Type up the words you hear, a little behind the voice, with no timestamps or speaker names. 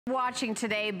Watching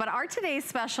today, but our today's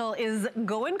special is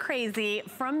going crazy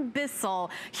from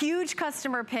Bissell. Huge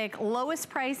customer pick,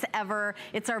 lowest price ever.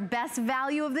 It's our best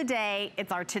value of the day.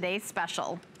 It's our today's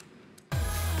special.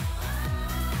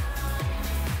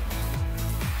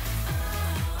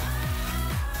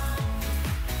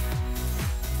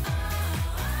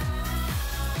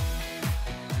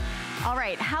 All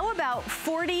right, how about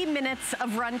 40 minutes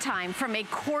of runtime from a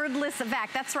cordless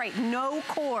vac? That's right, no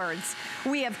cords.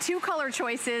 We have two color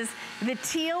choices, the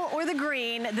teal or the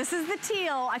green. This is the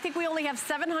teal. I think we only have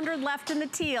 700 left in the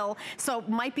teal, so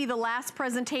might be the last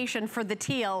presentation for the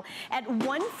teal. At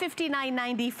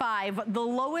 $159.95, the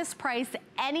lowest price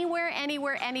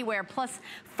anywhere, plus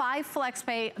 5 flex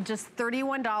pay, just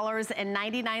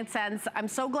 $31.99. I'm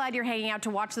so glad you're hanging out to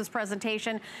watch this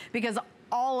presentation because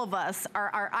all of us,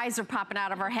 our eyes are popping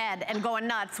out of our head and going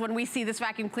nuts when we see this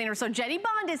vacuum cleaner. So Jenny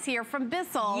Bond is here from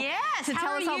Bissell to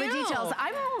tell us all the details.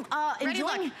 I'm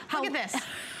enjoying Look at this.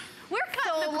 We're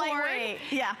cutting the cord.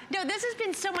 Yeah. No, this has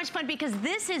been so much fun because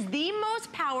this is the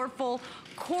most powerful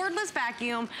cordless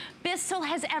vacuum Bissell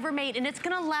has ever made, and it's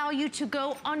gonna allow you to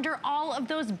go under all of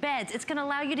those beds. It's gonna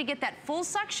allow you to get that full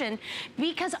suction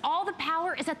because all the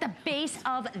power is at the base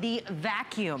of the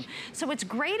vacuum. So what's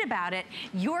great about it,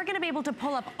 you're gonna be able to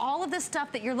pull up all of the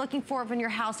stuff that you're looking for in your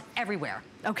house everywhere.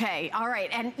 Okay, all right,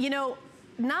 and you know,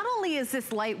 not only is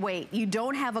this lightweight, you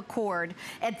don't have a cord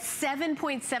at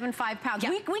 7.75 pounds.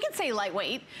 Yep. We can say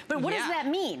lightweight, but what does that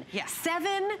mean?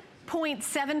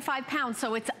 7.75 pounds,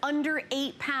 so it's under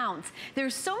 8 pounds.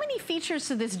 There's so many features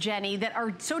to this, Jenny, that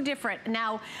are so different.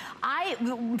 Now,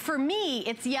 for me,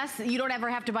 it's yes, you don't ever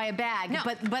have to buy a bag,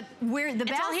 but where the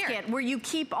basket where you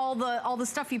keep all the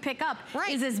stuff you pick up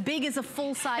is as big as a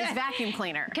full-size vacuum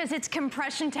cleaner. Because it's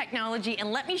compression technology,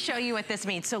 and let me show you what this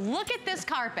means. So look at this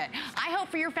carpet. I hope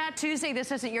for your Fat Tuesday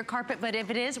this isn't your carpet, but if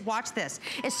it is, watch this.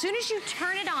 As soon as you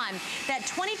turn it on, that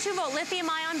 22-volt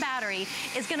lithium-ion battery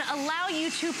is gonna allow you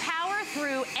to power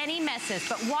through any messes.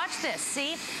 But watch this,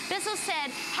 see? Bissell said,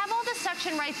 have all the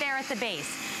suction right there at the base.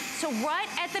 So right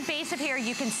at the base of here,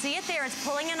 you can see it there, it's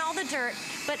pulling in all the dirt,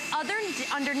 but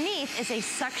underneath is a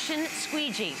suction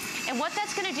squeegee. And what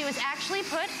that's gonna do is actually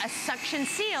put a suction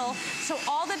seal, so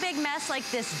all the big mess like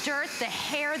this dirt, the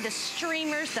hair, the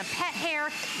streamers, the pet hair,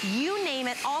 you name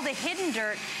it, all the hidden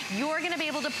dirt, you're gonna be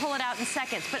able to pull it out in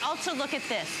seconds. But also look at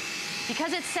this.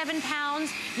 Because it's 7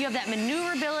 pounds, you have that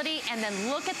maneuverability, and then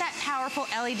look at that powerful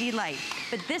LED light.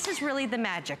 But this is really the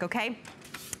magic, okay?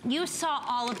 You saw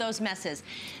all of those messes.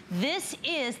 This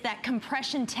is that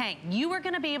compression tank. You are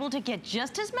gonna be able to get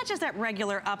just as much as that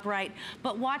regular upright,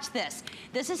 but watch this.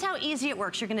 This is how easy it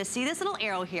works. You're gonna see this little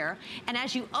arrow here, and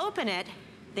as you open it,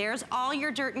 there's all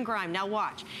your dirt and grime. Now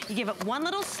watch. You give it one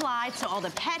little slide so all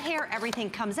the pet hair, everything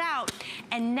comes out,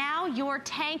 and now your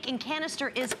tank and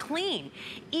canister is clean.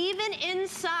 Even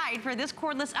inside for this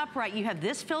cordless upright, you have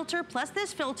this filter plus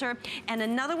this filter and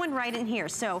another one right in here.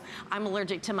 So I'm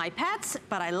allergic to my pets,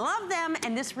 but I love them,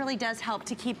 and this really does help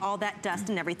to keep all that dust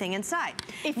and everything inside.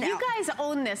 If you guys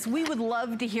own this, we would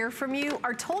love to hear from you.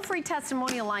 Our toll-free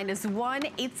testimonial line is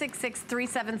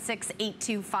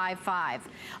 1-866-376-8255.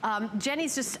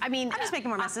 Jenny's I'm just making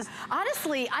more messes.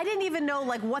 Honestly, I didn't even know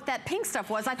like what that pink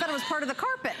stuff was. I thought it was part of the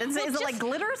carpet. Is it like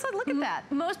glitter? So look at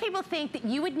that. Most people think that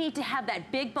you would need to have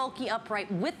that big bulky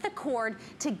upright with the cord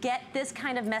to get this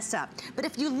kind of messed up. But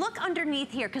if you look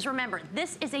underneath here, because remember,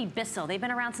 this is a Bissell. They've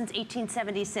been around since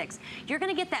 1876. You're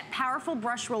gonna get that powerful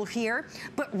brush roll here,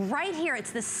 but right here, it's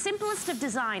the simplest of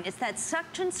design. It's that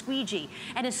suction squeegee.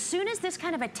 And as soon as this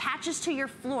kind of attaches to your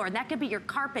floor, and that could be your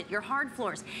carpet, your hard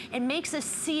floors, it makes a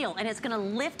seal, and it's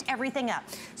gonna lift everything up.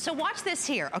 So watch this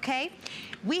here, okay?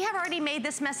 We have already made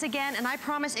this mess again, and I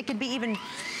promise it could be even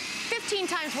 15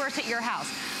 times worse at your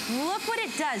house. Look what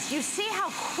it does. You see how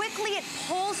quickly it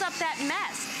pulls up that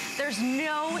mess. There's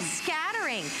no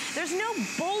scattering. There's no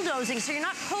bulldozing, so you're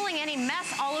not pulling any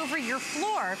mess all over your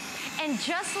floor. And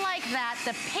just like that,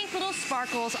 the pink little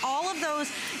sparkles, all of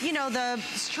those, you know, the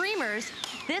streamers,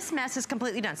 this mess is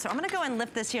completely done. So I'm gonna go and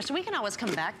lift this here so we can always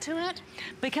come back to it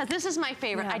because this is my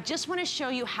favorite. I just wanna show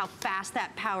you how fast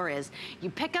that power is.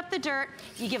 You pick up the dirt,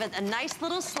 you give it a nice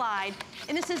little slide,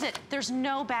 and this is it. There's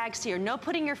no bags here, no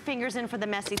putting your fingers in for the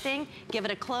messy thing. Give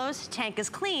it a close, tank is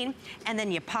clean, and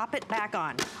then you pop it back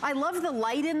on. I love the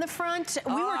light in the front.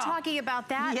 We were talking about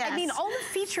that. I mean, all the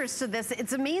features to this,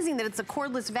 it's amazing that it's a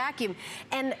cordless vacuum.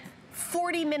 And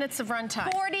 40 minutes of runtime.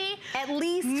 40 At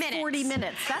least minutes. 40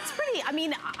 minutes. That's pretty, I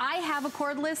mean, I have a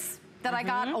cordless that I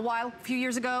got a few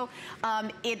years ago.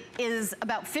 It is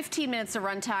about 15 minutes of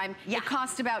runtime. Yeah. It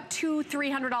cost about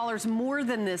 $200-300 more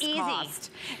than this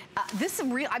cost. This is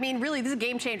real. I mean, really, this is a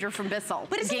game changer from Bissell.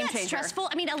 But isn't that stressful?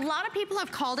 I mean, a lot of people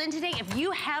have called in today. If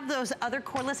you have those other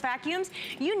cordless vacuums,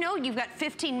 you know you've got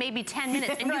 15, maybe 10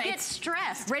 minutes, and you get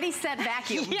stressed. Ready, set,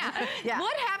 vacuum. Yeah.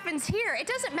 What happens here? It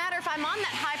doesn't matter if I'm on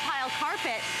that high pile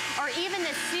carpet or even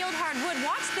this sealed hardwood.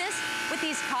 Watch this with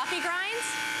these coffee grinds.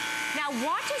 Now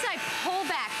watch as I pull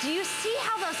back. Do you see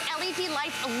how those LED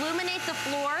lights illuminate the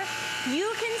floor? You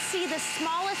can see the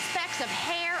smallest specks of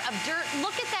hair, of dirt.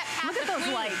 Look at that path of those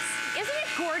clean. lights. Isn't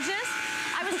it gorgeous?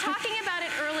 I was talking about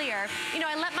it earlier. You know,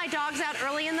 I let my dogs out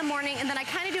early in the morning, and then I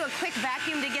kind of do a quick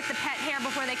vacuum to get the pet hair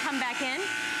before they come back in.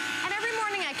 And every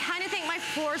morning I kind of think my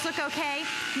floors look okay.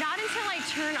 Not until I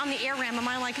turn on the air ram and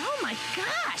I'm like, oh my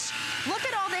gosh, look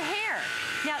at all the hair.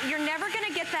 Now, you're never gonna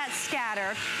get that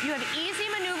scatter. You have easy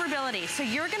maneuverability, so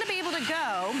you're gonna be able to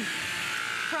go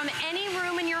from any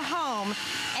room in your home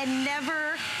and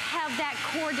never have that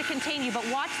cord to contain you. But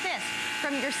watch this,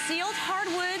 from your sealed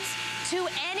hardwoods to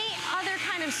any other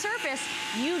kind of surface,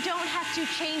 you don't have to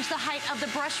change the height of the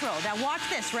brush roll. Now watch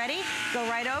this, ready? Go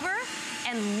right over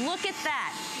and look at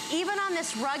that. Even on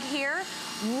this rug here,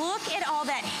 look at all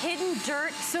that hidden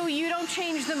dirt. So you don't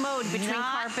change the mode between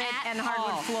carpet and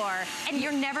hardwood floor. And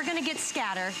you're never gonna get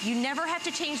scatter. You never have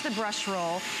to change the brush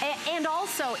roll. And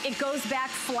also, it goes back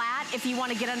flat if you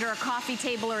want to get under a coffee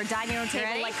table or a dining room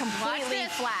table, like completely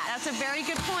flat. That's a very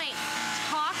good point.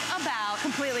 Talk about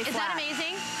completely flat. Is that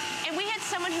amazing? And we had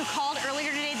someone who called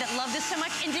earlier today that loved this so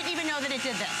much and didn't even know that it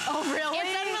did this. Oh, really?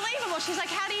 It's unbelievable. She's like,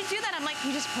 how do you do that? I'm like,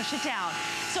 you just push it down.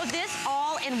 So this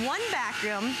all in one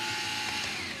vacuum.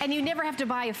 And you never have to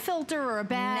buy a filter or a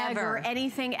bag or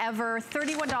anything ever.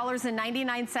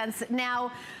 $31.99.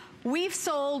 Now, we've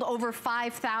sold over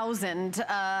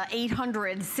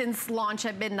 5,800 since launch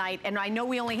at midnight, and I know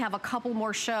we only have a couple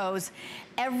more shows.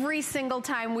 Every single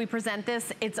time we present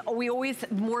this,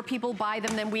 more people buy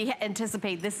them than we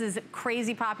anticipate. This is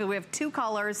crazy popular. We have two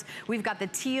colors. We've got the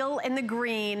teal and the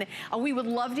green. We would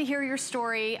love to hear your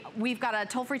story. We've got a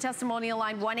toll-free testimonial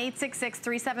line,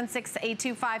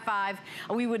 1-866-376-8255.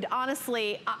 We would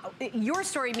honestly, your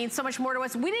story means so much more to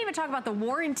us. We didn't even talk about the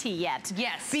warranty yet.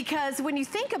 Yes. Because when you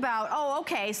think about, oh,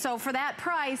 okay, so for that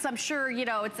price, I'm sure, you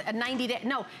know, it's a 90-day,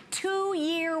 no,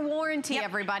 2-year warranty,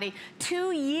 everybody.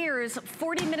 2 years,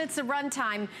 40 minutes of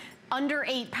runtime, under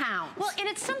 8 pounds. Well, and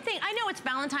it's something, I know it's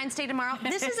Valentine's Day tomorrow.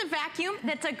 This is a vacuum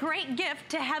that's a great gift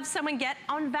to have someone get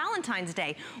on Valentine's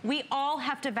Day. We all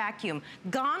have to vacuum.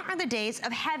 Gone are the days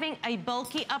of having a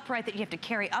bulky upright that you have to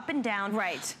carry up and down.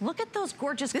 Right. Look at those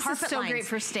gorgeous carpet lines. This is so great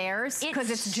for stairs because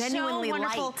it's genuinely so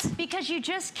wonderful light. Because you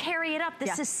just carry it up.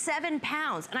 This is 7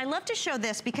 pounds. And I love to show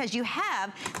this because you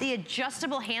have the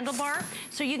adjustable handlebar.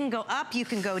 So you can go up, you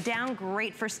can go down,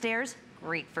 great for stairs.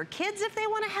 Great for kids if they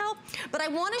want to help. But I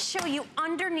want to show you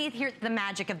underneath here the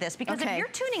magic of this, because if you're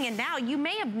tuning in now, you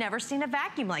may have never seen a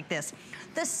vacuum like this.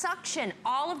 The suction,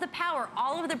 all of the power,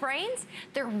 all of the brains,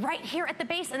 they're right here at the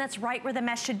base, and that's right where the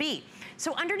mesh should be.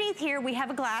 So underneath here, we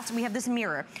have a glass, and we have this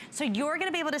mirror. So you're going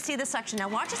to be able to see the suction. Now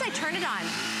watch as I turn it on.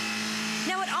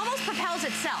 Now it almost propels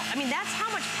itself. I mean, that's how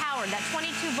much power, that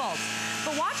 22 volts.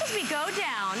 But watch as we go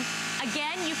down.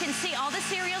 Again, you can see all the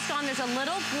cereal's gone. There's a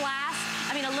little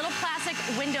a little plastic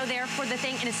window there for the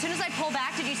thing. And as soon as I pull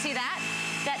back, did you see that?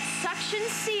 That suction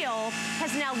seal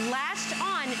has now latched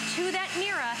on to that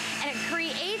mirror, and it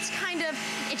creates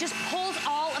it just pulls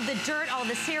all of the dirt, all of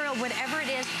the cereal, whatever it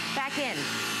is, back in.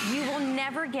 You will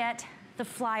never get the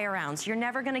fly arounds. You're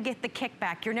never gonna get the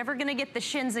kickback. You're never gonna get the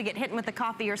shins that get hit with the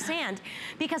coffee or sand,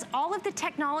 because all of the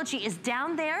technology is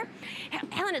down there.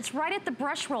 Helen, it's right at the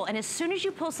brush roll, and as soon as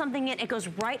you pull something in, it goes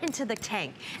right into the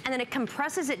tank, and then it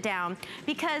compresses it down,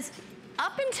 because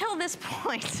up until this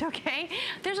point, okay,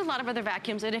 there's a lot of other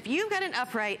vacuums, and if you've got an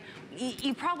upright,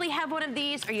 you probably have one of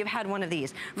these, or you've had one of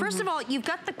these. First of all, you've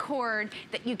got the cord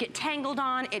that you get tangled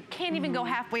on. It can't even go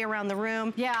halfway around the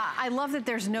room. Yeah, I love that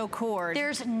there's no cord.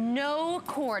 There's no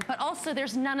cord, but also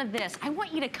there's none of this. I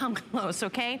want you to come close,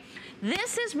 okay?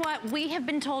 This is what we have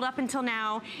been told up until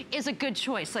now is a good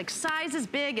choice. Like, size is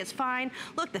big, it's fine.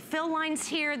 Look, the fill line's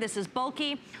here, this is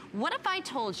bulky. What if I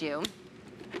told you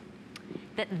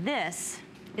that this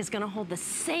is gonna hold the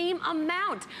same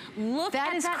amount. Look at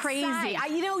that. That is crazy.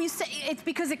 You know, you say it's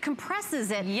because it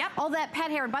compresses it. Yep. All that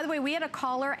pet hair. And by the way, we had a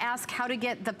caller ask how to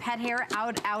get the pet hair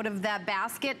out of that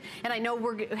basket. And I know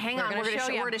we're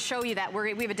gonna show you that. We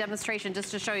have a demonstration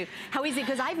just to show you how easy,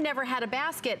 because I've never had a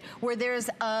basket where there's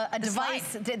a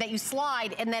device that you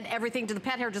slide and then everything to the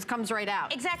pet hair just comes right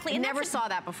out. Exactly. And never saw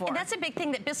that before. And that's a big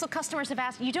thing that Bissell customers have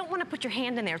asked. You don't want to put your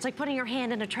hand in there. It's like putting your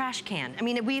hand in a trash can. I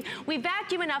mean, we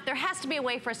vacuum enough. There has to be a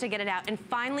way for us to get it out. And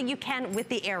finally, you can with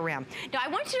the air ram. Now, I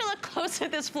want you to look close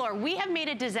at this floor. We have made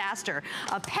a disaster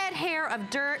of pet hair, of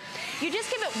dirt. You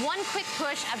just give it one quick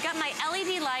push. I've got my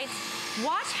LED lights.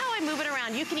 Watch how I move it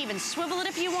around. You can even swivel it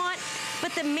if you want.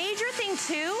 But the major thing,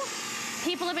 too,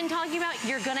 people have been talking about,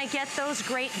 you're gonna get those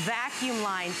great vacuum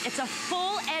lines. It's a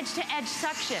full edge-to-edge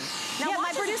suction. Now, yeah,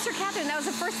 my producer, Catherine, that was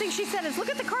the first thing she said is, look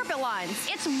at the carpet lines.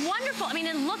 It's wonderful. I mean,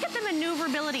 and look at the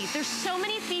maneuverability. There's so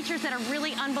many features that are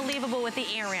really unbelievable with the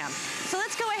air ram. So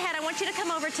let's go ahead. I want you to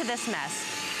come over to this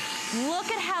mess.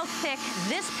 Look at how thick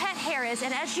this pet hair is,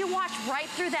 and as you watch right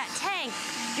through that tank,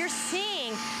 you're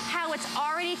seeing how it's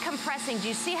already compressing. Do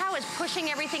you see how it's pushing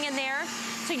everything in there?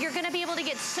 So you're gonna be able to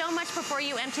get so much before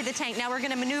you empty the tank. Now we're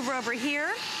gonna maneuver over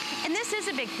here, and this is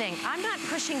a big thing. I'm not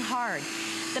pushing hard.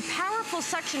 The powerful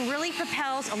suction really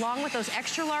propels along with those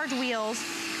extra large wheels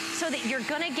so that you're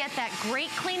gonna get that great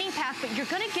cleaning path, but you're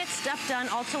gonna get stuff done,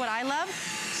 also what I love,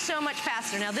 so much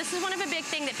faster. Now this is one of a big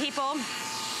thing that people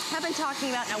have been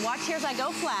talking about. Now watch here as I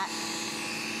go flat.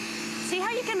 See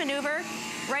how you can maneuver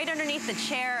right underneath the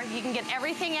chair. You can get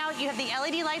everything out. You have the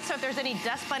LED lights, so if there's any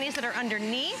dust bunnies that are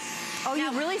underneath. Oh,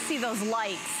 now, you really see those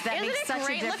lights. That makes such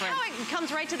a difference. Look how it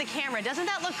comes right to the camera. Doesn't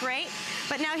that look great?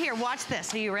 But now here, watch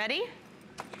this. Are you ready?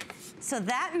 So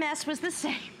that mess was the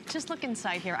same. Just look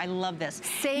inside here. I love this.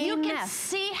 You can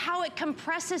see how it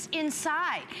compresses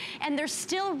inside. And there's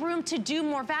still room to do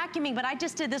more vacuuming, but I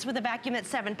just did this with a vacuum that's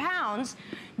 7 pounds,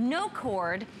 no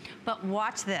cord, but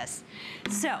watch this.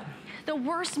 So, the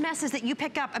worst messes that you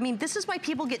pick up, I mean, this is why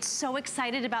people get so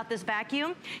excited about this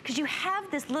vacuum, because you have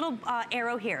this little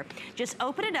arrow here. Just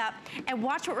open it up and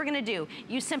watch what we're gonna do.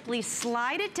 You simply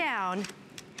slide it down.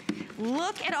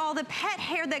 Look at all the pet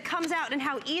hair that comes out and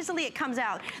how easily it comes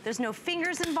out. There's no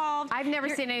fingers involved. I've never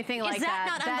seen anything like that. Is that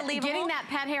not unbelievable? Getting that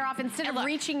pet hair off, instead of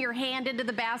reaching your hand into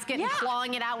the basket and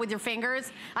clawing it out with your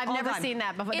fingers, I've never seen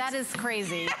that before. That is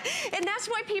crazy. And that's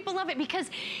why people love it, because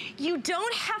you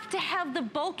don't have to have the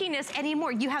bulkiness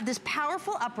anymore. You have this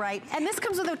powerful upright. And this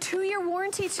comes with a 2-year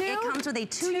warranty too? It comes with a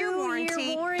 2-year warranty.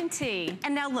 2-year warranty.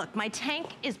 And now look, my tank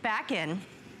is back in.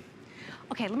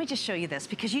 Okay, let me just show you this,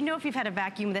 because you know if you've had a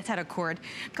vacuum that's had a cord,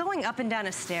 going up and down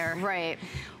a stair. Right.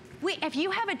 If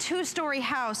you have a 2-story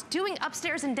house, doing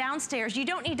upstairs and downstairs, you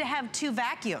don't need to have 2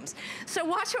 vacuums. So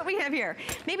watch what we have here.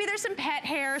 Maybe there's some pet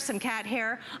hair, some cat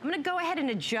hair. I'm gonna go ahead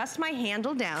and adjust my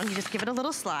handle down. You just give it a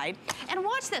little slide. And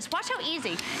watch this, watch how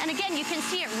easy. And again, you can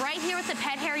see it right here with the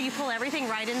pet hair. You pull everything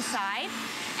right inside.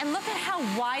 And look at how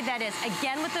wide that is,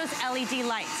 again with those LED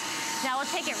lights. Now we'll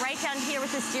take it right down here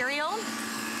with the cereal.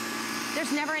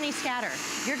 There's never any scatter.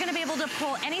 You're gonna be able to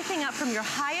pull anything up from your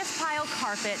highest pile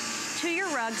carpet to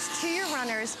your rugs, to your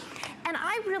runners. And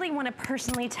I really wanna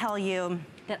personally tell you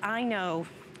that I know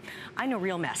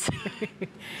real mess.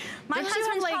 My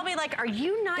husband's probably like, are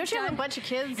you not done? Don't you have a bunch of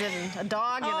kids and a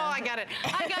dog? And I got it.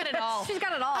 I got it all. She's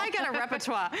got it all. I got a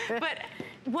repertoire. But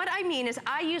what I mean is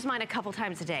I use mine a couple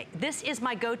times a day. This is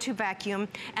my go-to vacuum,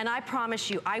 and I promise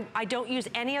you, I don't use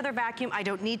any other vacuum. I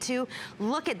don't need to.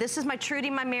 Look at, this is my Trudy,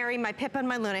 my Mary, my Pippa, and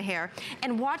my Luna hair.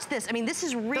 And watch this. I mean, this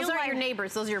is real. Those aren't your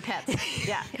neighbors. Those are your pets.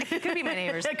 Yeah. It could be my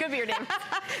neighbors. It could be your neighbors.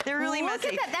 They're really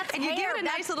messy. Look at that. That's and you hair. give it a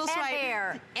nice little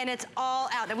swipe, and it's all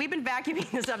out. Now, we've been vacuuming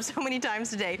this up so many times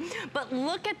today, but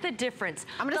look at the difference.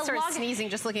 I'm going to start sneezing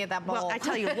just looking at that bowl. Well, I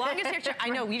tell you, longest hair, I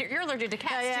know, you're allergic to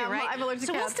cats too, right? I'm allergic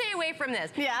to cats. So we'll stay away from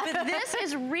this. Yeah. But this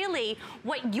is really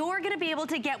what you're going to be able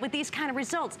to get with these kind of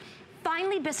results.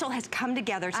 Finally, Bissell has come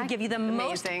together to give you the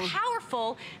most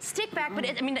powerful stick vac, but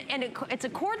it's a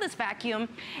cordless vacuum,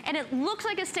 and it looks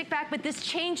like a stick vac, but this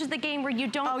changes the game where you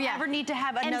don't ever need to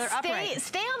have another upright.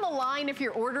 Stay on the line if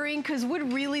you're ordering, because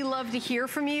we'd really love to hear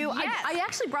from you. Yes. I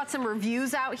actually brought some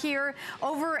reviews out here.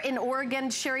 Over in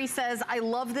Oregon, Sherry says, I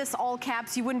love this, all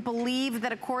caps. You wouldn't believe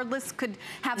that a cordless could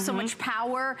have so much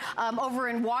power. Over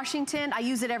in Washington, I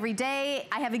use it every day.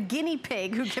 I have a guinea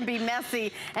pig who can be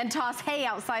messy and toss hay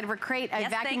outside of her crib. crate. I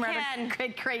vacuum around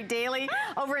a crate daily.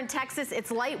 Over in Texas, it's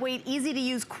lightweight, easy to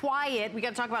use, quiet. We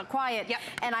got to talk about quiet. Yep.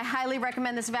 And I highly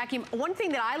recommend this vacuum. One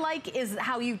thing that I like is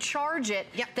how you charge it,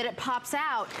 that it pops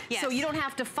out. Yes. So you don't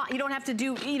have to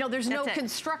do, you know, there's no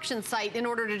construction site in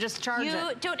order to just charge it.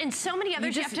 You don't, and so many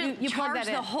others, you have to charge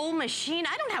the whole machine.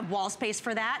 I don't have wall space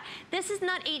for that. This is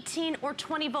not 18 or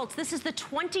 20 volts. This is the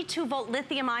 22 volt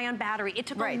lithium ion battery. It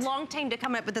took a long time to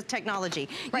come up with this technology.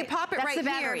 You pop it right here. That's the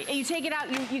battery. And you take it out,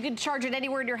 you can charge it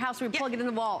anywhere in your house. We plug it in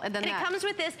the wall, and then it comes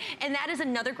with this, and that is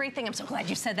another great thing. I'm so glad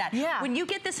you said that. Yeah. When you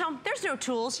get this home, there's no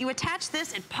tools. You attach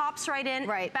this, it pops right in.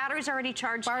 Right. Battery's already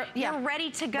charged. You're ready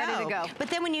to go. Ready to go.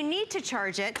 But then when you need to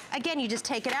charge it, again, you just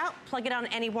take it out, plug it on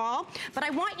any wall. But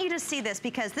I want you to see this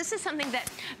because this is something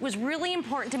that was really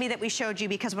important to me that we showed you,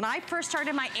 because when I first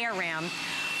started my air ram,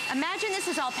 imagine this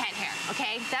is all pet hair,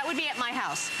 okay? That would be at my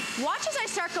house. Watch as I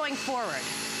start going forward.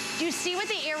 Do you see what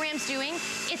the air ram's doing?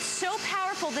 It's so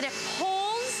powerful that it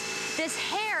pulls this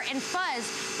hair and fuzz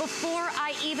before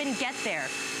I even get there.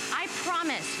 I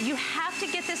promise you have to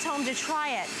get this home to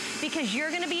try it, because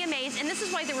you're gonna be amazed, and this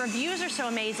is why the reviews are so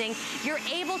amazing. You're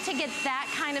able to get that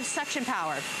kind of suction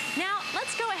power. Now,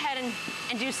 let's go ahead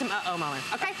and do some uh-oh moment,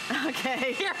 okay?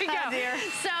 Okay. Here we go. Oh, dear.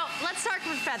 So, let's start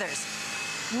with feathers.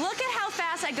 Look at how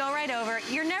fast I go right over.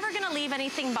 You're never gonna leave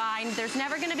anything behind. There's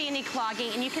never gonna be any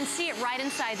clogging, and you can see it right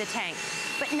inside the tank.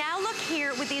 But now look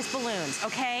here with these balloons,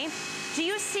 okay? Do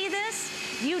you see this?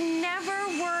 You never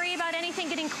worry about anything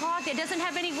getting clogged. It doesn't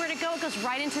have anywhere to go. It goes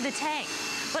right into the tank.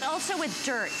 But also with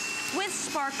dirt, with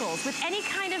sparkles, with any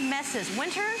kind of messes.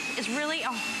 Winter is really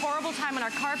a horrible time on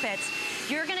our carpets.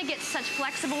 You're gonna get such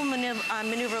flexible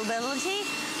maneuverability.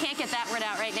 Can't get that word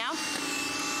out right now.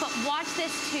 But watch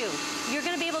this too. You're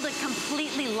gonna be able to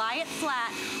completely lie it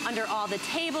flat under all the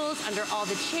tables, under all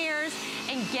the chairs,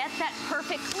 and get that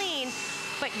perfect clean,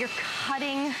 but you're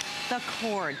cutting the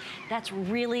cord. That's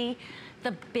really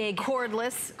the big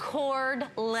cordless.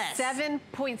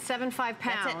 7.75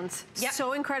 pounds. Yep.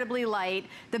 So incredibly light.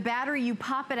 The battery, you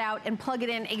pop it out and plug it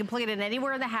in. You can plug it in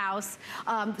anywhere in the house.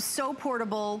 So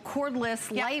portable, cordless,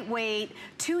 lightweight,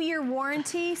 2-year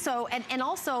warranty. So, and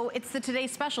also it's the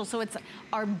today's special. So it's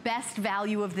our best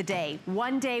value of the day.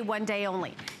 One day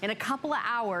only. In a couple of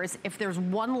hours, if there's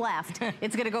one left,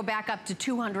 it's gonna go back up to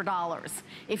 $200.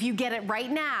 If you get it right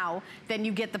now, then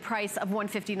you get the price of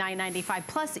 $159.95.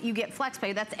 Plus you get FlexPay.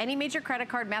 That's any major credit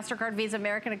card, MasterCard, Visa,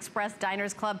 American Express,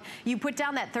 Diners Club. You put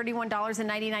down that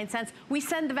 $31.99. We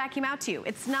send the vacuum out to you.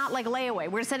 It's not like layaway.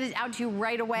 We're gonna send it out to you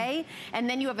right away. And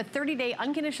then you have a 30-day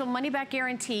unconditional money-back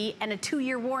guarantee and a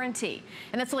 2-year warranty.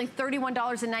 And that's only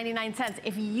 $31.99.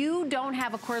 If you don't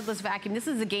have a cordless vacuum, this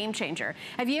is a game changer.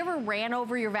 Have you ever ran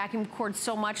over your vacuum cord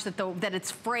so much that that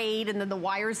it's frayed and then the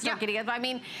wires start getting up? I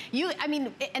mean,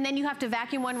 and then you have to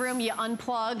vacuum one room, you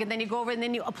unplug, and then you go over and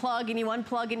then you plug and you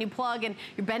unplug and you plug, and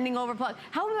you're bending over, plug.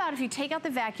 How about if you take out the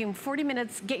vacuum, 40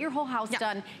 minutes, get your whole house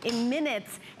done in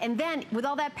minutes, and then with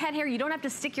all that pet hair, you don't have to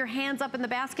stick your hands up in the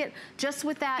basket. Just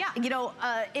with that, you know,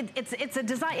 it's a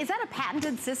design. Is that a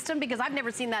patented system? Because I've never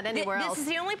seen that anywhere else. This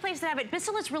is the only place to have it.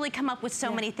 Bissell has really come up with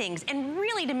so many things, and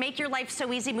really to make your life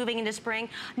so easy moving into spring.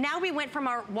 Now we went from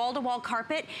our wall-to-wall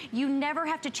carpet. You never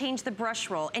have to change the brush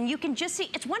roll, and you can just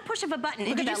see, it's one push of a button.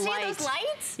 Look at that light. Did you see those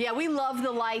lights? Yeah, we love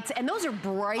the lights, and those are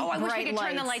bright, bright lights. Oh, I wish we could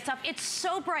turn the lights up. It's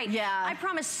so bright. Yeah. I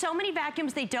promise so many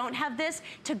vacuums, they don't have this.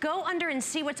 To go under and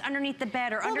see what's underneath the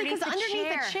bed or underneath the chair. Because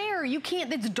underneath the chair, you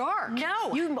can't, it's dark.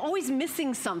 No. You're always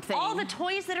missing something. All the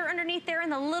toys that are underneath there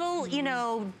and the little, you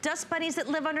know, dust bunnies that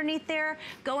live underneath there,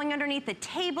 going underneath the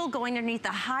table, going underneath the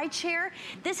high chair.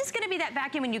 This is gonna be that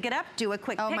vacuum when you get up, do a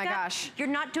quick pickup. Oh my gosh. You're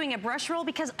not doing a brush roll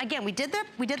because, again, we did that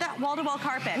wall-to-wall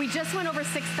carpet. We just went over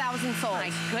 6,000 sold.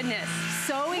 My goodness.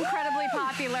 So incredibly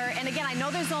popular. And again, I know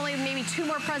there's only maybe 2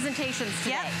 more presentations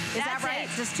today. Yep, is that right?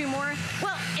 Just 2 more?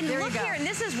 Well, and look here, and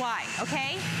this is why,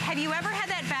 okay? Have you ever had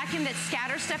that vacuum that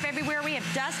scatters stuff everywhere? We have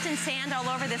dust and sand all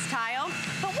over this tile.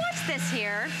 But watch this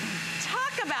here.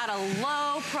 Talk about a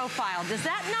low profile. Does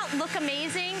that not look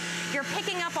amazing? You're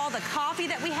picking up all the coffee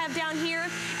that we have down here,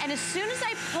 and as soon as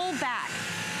I pull back,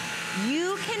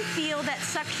 you can feel that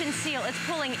suction seal. It's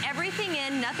pulling everything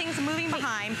in, nothing's moving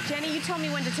behind. Jenny, you tell me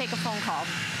when to take a phone call.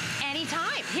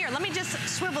 Anytime. Here, let me just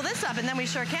swivel this up and then we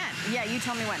sure can. Yeah, you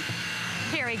tell me when.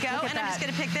 Here we go, and I'm just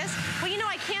gonna pick this. Well, you know,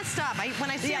 I can't stop. When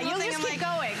I see a little thing, I'm like,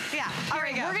 going. Yeah, here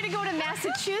we go. We're gonna go to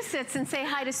Massachusetts and say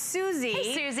hi to Susie.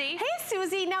 Hey, Susie. Hey,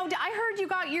 Susie. Now, I heard you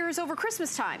got yours over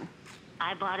Christmas time.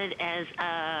 I bought it as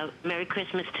a Merry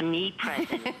Christmas to me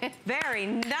present. Very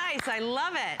nice, I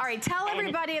love it. All right, tell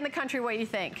everybody in the country what you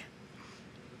think.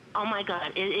 Oh my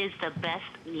God, it is the best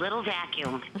little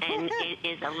vacuum, and it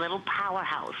is a little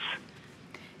powerhouse.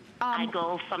 I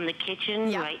go from the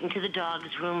kitchen right into the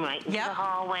dog's room, right into the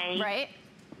hallway. Right.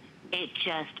 It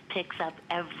just picks up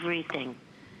everything.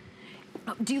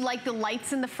 Do you like the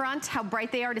lights in the front, how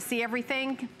bright they are to see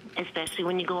everything? Especially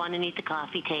when you go underneath the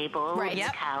coffee table, the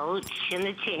couch, and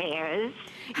the chairs.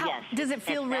 Yes. Does it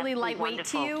feel really lightweight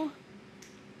to you?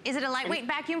 Is it a lightweight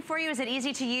vacuum for you? Is it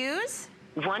easy to use?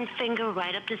 One finger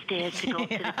right up the stairs to go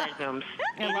to the bedrooms.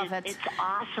 I love it. It's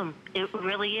awesome. It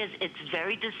really is. It's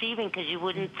very deceiving because you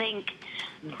wouldn't think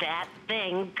that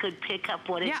thing could pick up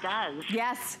what it does.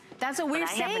 Yes. That's what we're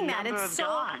saying. I have a number of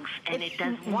dogs, and it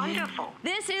does wonderful.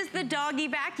 This is the doggy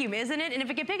vacuum, isn't it? And if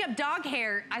it can pick up dog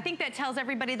hair, I think that tells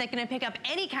everybody that can pick up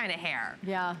any kind of hair.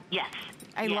 Yeah. Yes.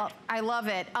 I love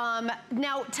it.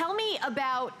 Now, tell me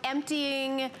about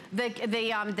emptying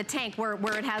the tank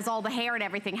where it has all the hair and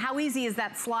everything. How easy is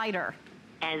that slider?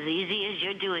 As easy as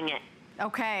you're doing it.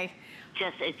 Okay.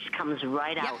 It comes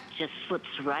right out. Just slips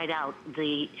right out.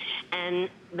 And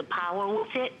the power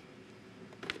with it,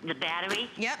 the battery.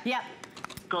 Yep.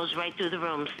 Goes right through the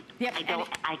rooms. Yep.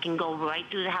 I can go right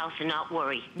through the house and not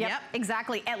worry. Yep,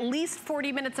 exactly. At least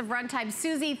 40 minutes of runtime.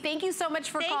 Susie, thank you so much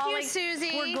for calling. Thank you,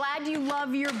 Susie. We're glad you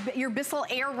love your Bissell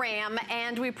Air Ram,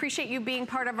 and we appreciate you being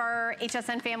part of our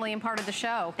HSN family and part of the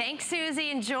show. Thanks, Susie.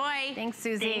 Enjoy. Thanks,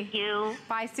 Susie. Thank you.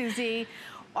 Bye, Susie.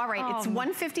 All right, it's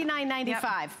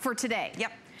 $159.95 for today.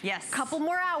 Yep. Yes. Couple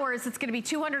more hours, it's gonna be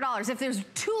 $200. If there's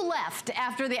two left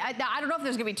after I don't know if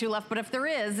there's gonna be two left, but if there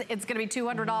is, it's gonna be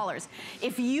 $200.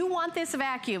 If you want this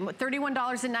vacuum,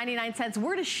 $31.99,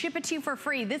 we're to ship it to you for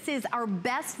free. This is our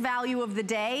best value of the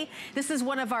day. This is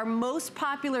one of our most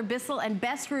popular Bissell and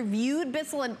best reviewed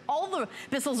Bissell, and all the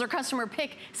Bissells are customer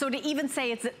pick. So to even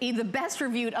say it's the best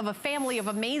reviewed of a family of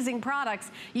amazing products,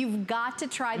 you've got to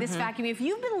try this vacuum. If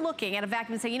you've been looking at a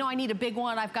vacuum and saying, you know, I need a big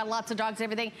one, I've got lots of dogs and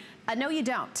everything, no, you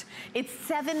don't. It's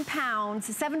 7 pounds,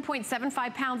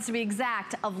 7.75 pounds to be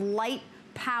exact, of light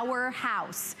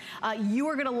powerhouse. You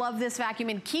are gonna love this vacuum,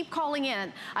 and keep calling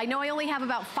in. I know I only have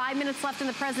about 5 minutes left in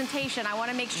the presentation. I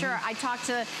wanna make sure I talk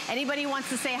to anybody who wants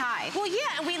to say hi. Well,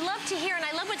 yeah, and we love to hear, and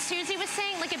I love what Susie was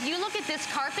saying. Like, if you look at this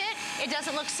carpet, it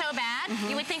doesn't look so bad.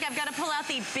 You would think I've gotta pull out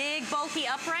the big, bulky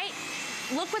upright.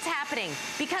 Look what's happening.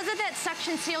 Because of that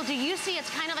suction seal, do you see it's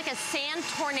kind of like a sand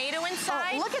tornado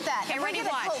inside? Oh, look at that. Okay, ready,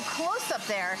 watch. Close up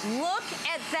there. Look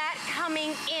at that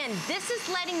coming in. This is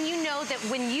letting you know that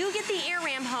when you get the Air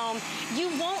Ram home, you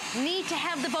won't need to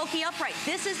have the bulky upright.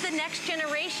 This is the next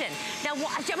generation. Now,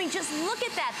 I mean, just look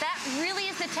at that. That really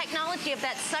is the technology of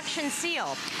that suction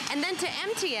seal. And then to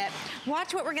empty it,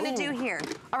 watch what we're gonna do here.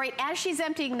 All right, as she's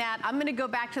emptying that, I'm gonna go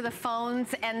back to the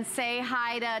phones and say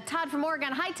hi to Todd from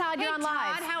Oregon. Hi, Todd, you're on live.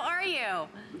 Todd, how are you?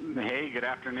 Hey, good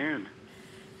afternoon.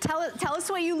 Tell us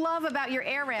what you love about your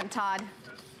Air Ram, Todd.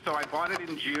 So I bought it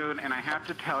in June, and I have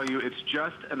to tell you, it's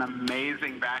just an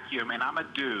amazing vacuum, and I'm a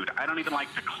dude. I don't even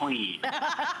like to clean.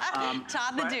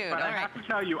 Todd the dude, but I have to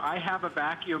tell you, I have a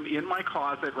vacuum in my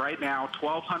closet right now,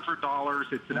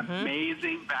 $1,200. It's an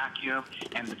amazing vacuum,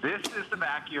 and this is the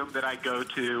vacuum that I go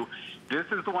to. This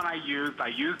is the one I used. I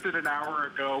used it an hour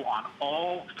ago on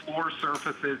all floor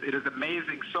surfaces. It is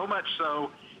amazing, so much so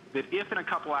that if in a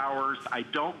couple hours I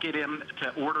don't get in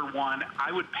to order one,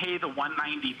 I would pay the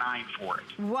 $199 for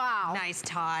it. Wow. Nice,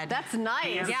 Todd. That's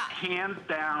nice. Hands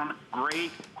down,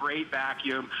 great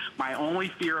vacuum. My only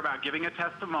fear about giving a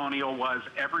testimonial was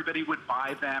everybody would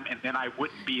buy them and then I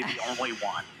wouldn't be the only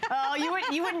one. Oh,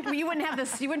 you wouldn't have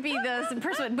this. You wouldn't be the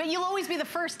person, but you'll always be the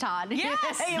first, Todd.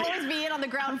 Yes. You'll always be in on the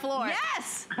ground floor.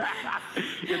 Yes.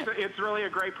 It's really a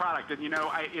great product, and you know,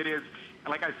 it is.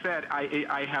 Like I said,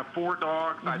 I have 4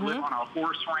 dogs. I live on a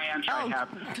horse ranch. I have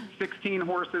 16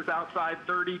 horses outside,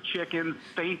 30 chickens,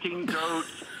 fainting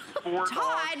goats, 4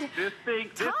 dogs. This thing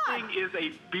is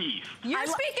a beast. You're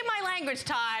speaking my language,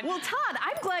 Todd. Well, Todd,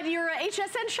 I'm glad you're a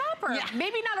HSN shopper. Yeah.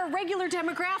 Maybe not a regular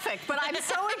demographic, but I'm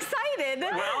so excited.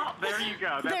 Well, there you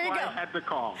go. That's why I had to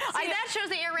call. See, that shows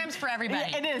the Air Ram's for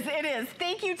everybody. It is.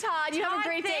 Thank you, Todd. You have a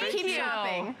great day. Keep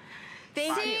shopping.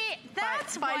 See,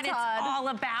 that's what it's all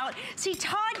about. See,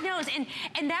 Todd knows,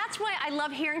 and that's why I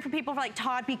love hearing from people like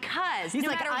Todd, because he's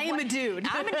like, I am a dude.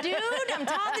 I'm a dude, I'm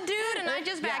Todd the dude, and I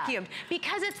just vacuumed.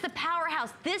 Because it's the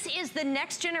powerhouse. This is the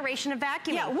next generation of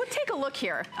vacuuming. Yeah, we'll take a look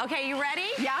here. Okay, you ready?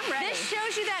 Yeah, I'm ready. This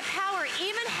shows you that power,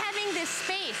 even having this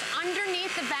space.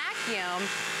 underneath the vacuum,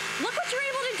 look what you're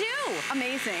able to do.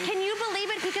 Amazing. Can you believe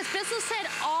it? Because Bissell said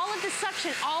all of the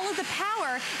suction, all of the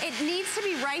power, it needs to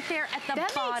be right there at the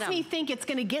bottom. That makes me think it's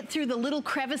going to get through the little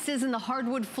crevices in the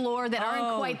hardwood floor that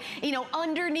aren't quite, you know,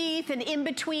 underneath and in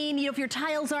between. You know, if your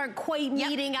tiles aren't quite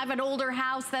meeting. I have an older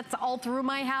house that's all through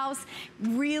my house.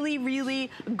 Really,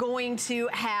 really going to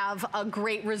have a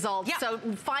great result. So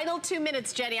final 2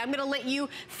 minutes, Jenny. I'm going to let you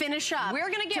finish up. We're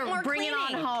going to get more bring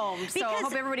cleaning. it on home. So I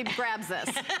hope everybody grabs this.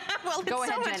 Well, Go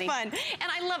it's ahead, so much Jenny. fun.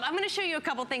 And I'm going to show you a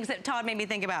couple things that Todd made me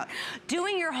think about.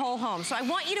 Doing your whole home. So I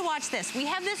want you to watch this. We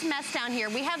have this mess down here.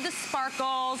 We have the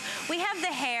sparkles. We have the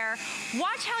hair.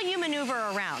 Watch how you maneuver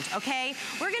around, okay?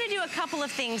 We're going to do a couple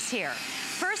of things here.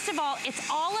 First of all, it's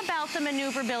all about the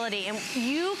maneuverability, and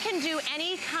you can do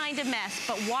any kind of mess,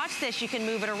 but watch this. You can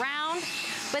move it around,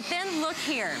 but then look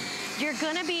here. You're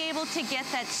gonna be able to get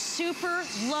that super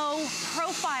low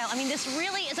profile. I mean, this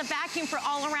really is a vacuum for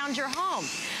all around your home.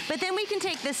 But then we can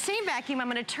take this same vacuum, I'm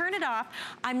gonna turn it off.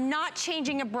 I'm not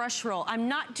changing a brush roll. I'm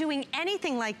not doing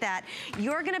anything like that.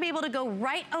 You're gonna be able to go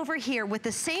right over here with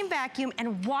the same vacuum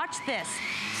and watch this.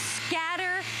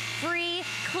 Scatter-free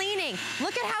cleaning.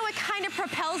 Look at how it kind of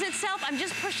propels itself. I'm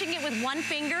just pushing it with one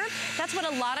finger. That's what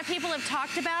a lot of people have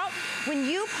talked about. When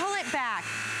you pull it back,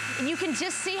 you can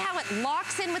just see how it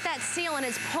locks in with that seal and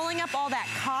is pulling up all that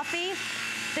coffee.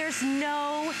 There's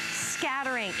no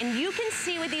scattering. And you can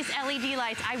see with these LED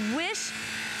lights, I wish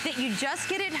that you just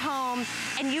get it home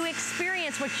and you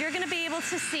experience what you're gonna be able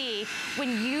to see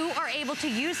when you are able to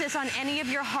use this on any of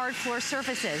your hard floor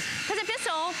surfaces. Because at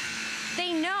Bissell,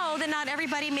 they know that not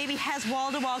everybody maybe has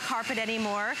wall-to-wall carpet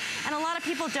anymore, and a lot of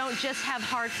people don't just have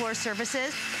hard floor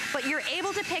surfaces, but you're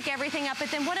able to pick everything up. But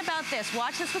then what about this?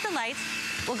 Watch this with the lights.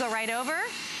 We'll go right over,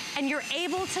 and you're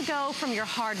able to go from your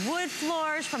hardwood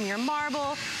floors, from your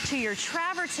marble, to your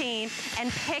travertine,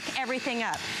 and pick everything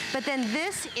up. But then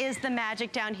this is the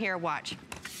magic down here, watch.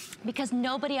 Because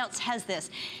nobody else has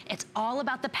this. It's all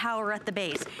about the power at the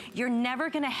base. You're never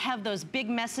gonna have those big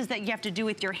messes that you have to do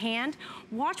with your hand.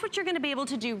 Watch what you're gonna be able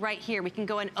to do right here. We can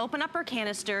go and open up our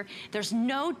canister. There's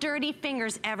no dirty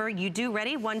fingers ever. You do,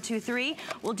 ready? 1, 2, 3.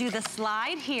 We'll do the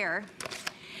slide here.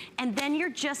 And then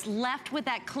you're just left with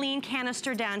that clean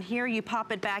canister down here. You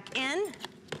pop it back in.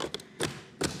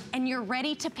 And you're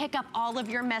ready to pick up all of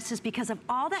your messes because of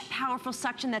all that powerful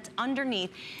suction that's underneath.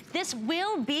 This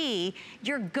will be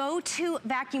your go-to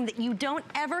vacuum that you don't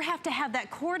ever have to have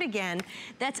that cord again.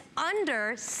 That's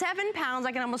under 7 pounds.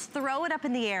 I can almost throw it up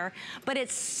in the air, but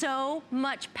it's so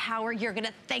much power, you're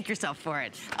gonna thank yourself for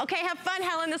it. Okay, have fun,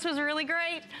 Helen. This was really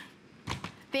great.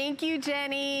 Thank you,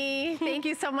 Jenny. Thank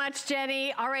you so much,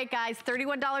 Jenny. All right, guys,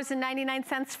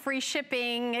 $31.99 free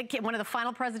shipping. One of the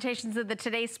final presentations of the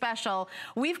Today Special.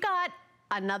 We've got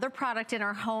another product in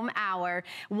our home hour.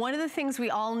 One of the things we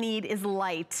all need is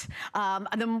light.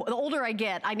 The older I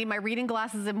get, I need my reading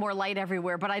glasses and more light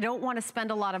everywhere, but I don't want to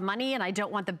spend a lot of money and I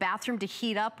don't want the bathroom to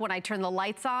heat up when I turn the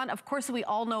lights on. Of course, we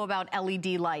all know about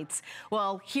LED lights.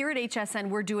 Well, here at HSN,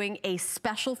 we're doing a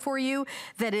special for you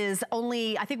that is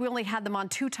only, I think we only had them on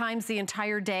 2 times the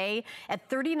entire day. At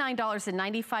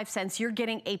 $39.95, you're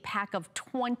getting a pack of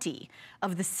 20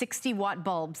 of the 60-watt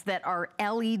bulbs that are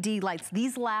LED lights.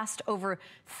 These last over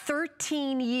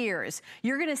 13 years.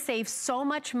 You're gonna save so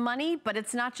much money, but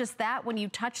it's not just that. When you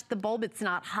touch the bulb, it's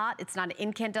not hot, it's not an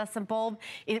incandescent bulb.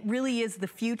 It really is the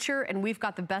future, and we've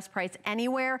got the best price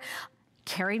anywhere.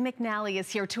 Carrie McNally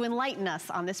is here to enlighten us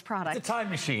on this product. It's a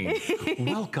time machine.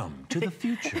 Welcome to the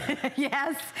future.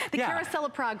 Yes, the carousel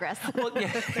of progress. Well,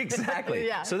 yeah,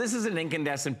 exactly. So this is an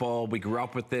incandescent bulb. We grew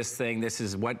up with this thing. This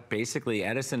is what basically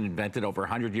Edison invented over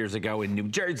 100 years ago in New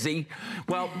Jersey.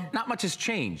 Well, not much has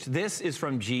changed. This is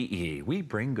from GE. We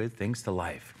bring good things to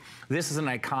life. This is an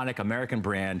iconic American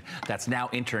brand that's now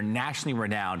internationally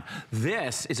renowned.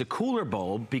 This is a cooler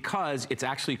bulb because it's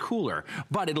actually cooler,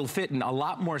 but it'll fit in a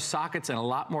lot more sockets and a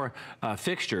lot more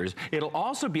fixtures. It'll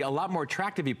also be a lot more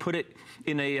attractive if you put it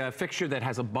in a fixture that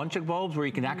has a bunch of bulbs where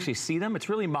you can actually see them. It's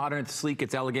really modern, it's sleek,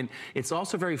 it's elegant. It's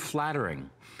also very flattering.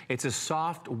 It's a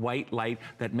soft white light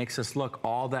that makes us look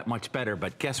all that much better.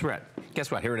 But guess what?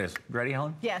 Guess what? Here it is. Ready,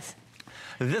 Helen? Yes.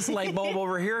 This light bulb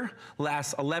over here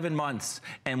lasts 11 months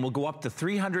and will go up to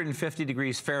 350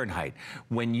 degrees Fahrenheit.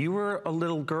 When you were a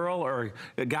little girl or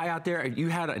a guy out there, you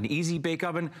had an easy bake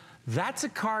oven, that's a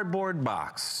cardboard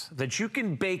box that you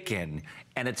can bake in,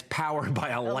 and it's powered by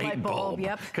a light bulb.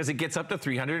 Because it gets up to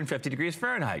 350 degrees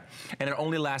Fahrenheit, and it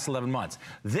only lasts 11 months.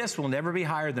 This will never be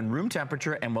higher than room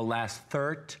temperature and will last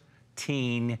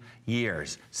 13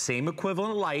 years. Same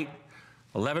equivalent light,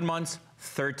 11 months,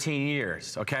 13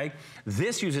 years, okay?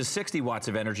 This uses 60 watts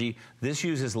of energy. This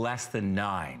uses less than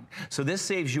 9. So this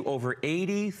saves you over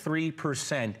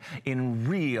 83% in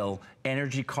real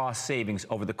energy cost savings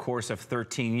over the course of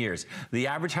 13 years. The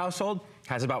average household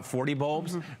has about 40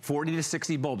 bulbs, 40 to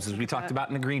 60 bulbs, as we talked about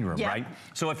in the green room, right?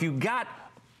 So if you got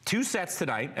 2 sets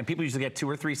tonight, and people usually get 2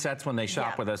 or 3 sets when they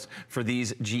shop with us for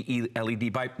these GE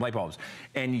LED light bulbs.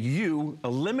 And you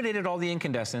eliminated all the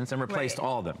incandescents and replaced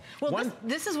all of them. Well,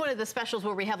 this is one of the specials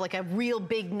where we have like a real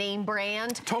big name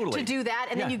brand to do that,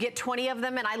 and then you get 20 of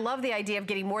them. And I love the idea of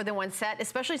getting more than one set,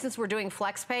 especially since we're doing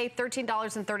flex pay,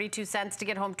 $13.32 to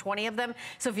get home 20 of them.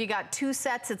 So if you got 2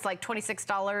 sets, it's like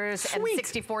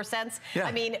 $26.64.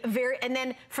 I mean, and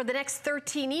then for the next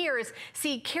 13 years,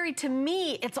 see, Carrie, to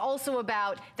me, it's also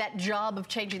about that job of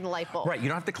changing the light bulb. Right, you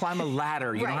don't have to climb a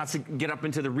ladder. You don't have to get up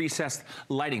into the recessed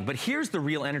lighting. But here's the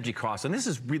real energy cost, and this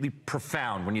is really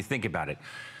profound when you think about it.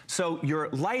 So your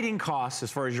lighting costs,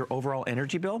 as far as your overall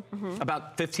energy bill,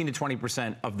 about 15 to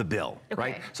 20% of the bill,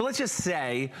 right? So let's just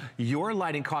say your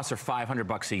lighting costs are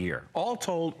 $500 a year, all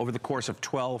told over the course of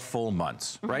 12 full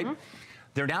months, right?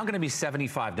 They're now going to be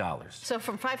 $75. So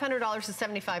from $500 to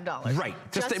 $75. Right.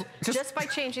 Just by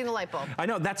changing the light bulb. I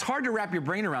know, that's hard to wrap your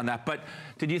brain around that, but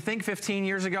did you think 15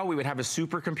 years ago we would have a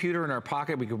supercomputer in our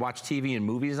pocket we could watch TV and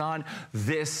movies on?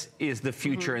 This is the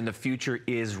future, and the future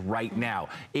is right now.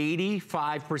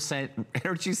 85%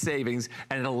 energy savings,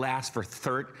 and it'll last for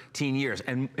 13 years.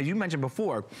 And as you mentioned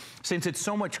before, since it's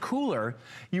so much cooler,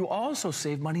 you also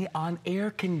save money on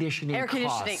air conditioning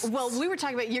costs. Well, we were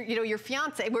talking about your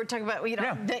fiance. We were talking about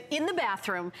in the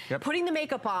bathroom, putting the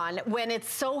makeup on when it's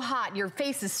so hot, your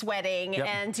face is sweating,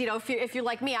 and if you're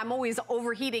like me, I'm always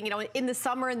overheating. In the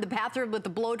summer in the bathroom with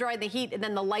the blow dry, the heat, and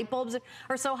then the light bulbs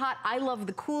are so hot. I love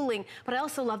the cooling, but I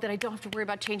also love that I don't have to worry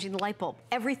about changing the light bulb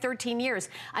every 13 years.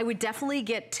 I would definitely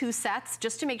get 2 sets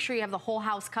just to make sure you have the whole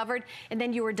house covered, and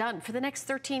then you are done for the next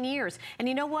 13 years. And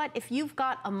you know what? If you've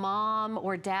got a mom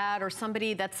or dad or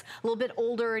somebody that's a little bit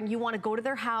older and you want to go to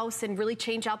their house and really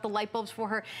change out the light bulbs for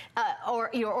her,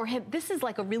 or him, this is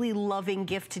like a really loving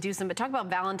gift to do something. But talk about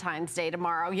Valentine's Day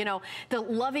tomorrow. The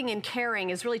loving and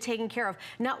caring is really taken care of.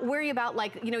 Not worry about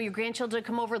your grandchildren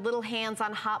come over, little hands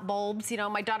on hot bulbs.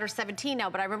 My daughter's 17 now,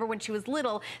 but I remember when she was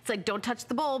little, it's like, don't touch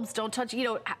the bulbs, don't touch,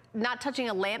 not touching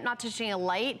a lamp, not touching a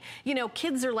light.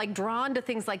 Kids are like drawn to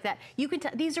things like that. You can,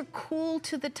 these are cool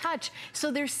to the touch.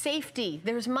 So there's safety,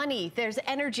 there's money, there's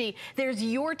energy, there's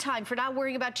your time for not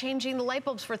worrying about changing the light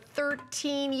bulbs for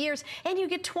 13 years. And you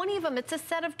get 20 of them. It's a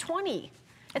set of 20.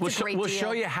 It's a great deal. We'll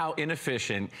show you how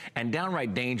inefficient and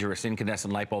downright dangerous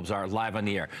incandescent light bulbs are live on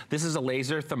the air. This is a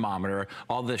laser thermometer.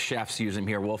 All the chefs use them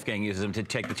here. Wolfgang uses them to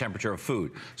take the temperature of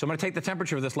food. So I'm going to take the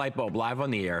temperature of this light bulb live on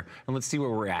the air, and let's see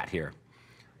where we're at here.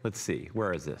 Let's see,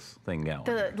 where is this thing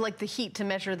going? Like the heat, to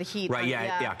measure the heat. Right,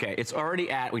 yeah, okay. It's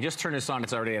already at, we just turned this on,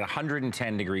 it's already at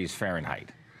 110 degrees Fahrenheit.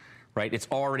 Right, it's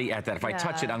already at that. If I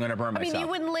touch it, I'm going to burn myself. I mean,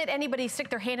 you wouldn't let anybody stick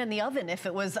their hand in the oven if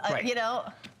it was,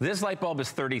 This light bulb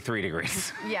is 33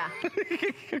 degrees.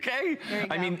 Okay.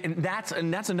 I mean, and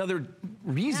that's another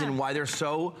reason why they're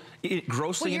so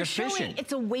grossly inefficient. Showing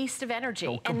it's a waste of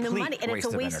energy and the money, and it's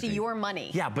a waste of your money.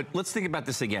 Yeah, but let's think about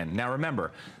this again. Now,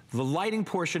 remember, the lighting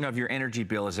portion of your energy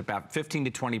bill is about 15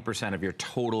 to 20% of your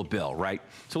total bill, right?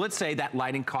 So let's say that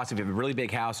lighting cost, if you have a really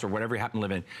big house or whatever you happen to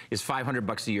live in, is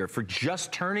 $500 a year for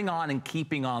just turning on and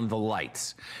keeping on the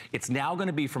lights. It's now going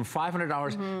to be from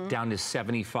 $500 down to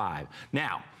 $75.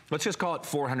 Now, let's just call it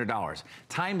 $400.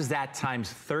 Times that times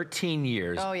 13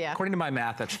 years. According to my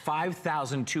math, that's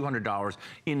 $5,200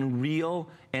 in real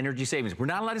energy savings. We're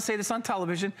not allowed to say this on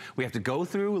television. We have to go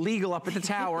through legal up at the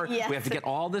tower. We have to get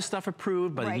all this stuff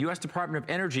approved by the U.S. Department of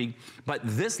Energy. But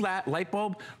this light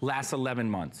bulb lasts 11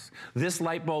 months. This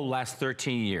light bulb lasts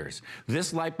 13 years.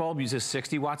 This light bulb uses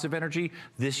 60 watts of energy.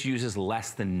 This uses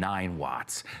less than 9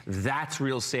 watts. That's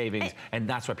real savings, and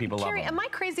that's why people love them. Am I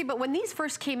crazy? But when these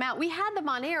first came out, we had them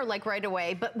on air like right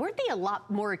away, but weren't they a lot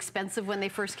more expensive when they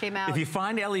first came out? If you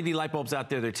find LED light bulbs out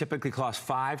there, they typically cost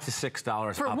 $5 to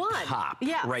 $6 for one pop.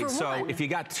 Right, so if you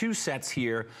got 2 sets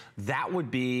here, that would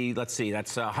be, let's see,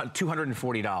 that's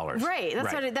 $240. Right,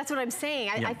 that's what I'm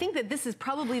saying. I think that this is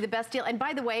probably the best deal. And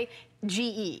by the way,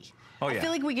 GE. I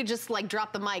feel like we could just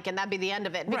drop the mic and that'd be the end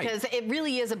of it, because it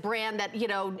really is a brand that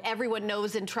everyone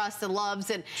knows and trusts and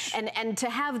loves, and to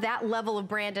have that level of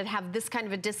brand and have this kind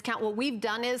of a discount, what we've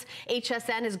done is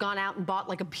HSN has gone out and bought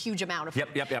like a huge amount of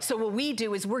them. So what we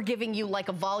do is we're giving you like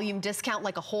a volume discount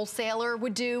like a wholesaler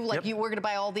would do, like we're going to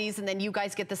buy all these and then you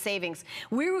guys get the savings.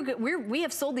 We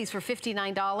have sold these for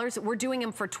 $59. We're doing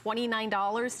them for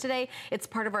 $29 today. It's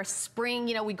part of our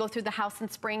spring, we go through the house in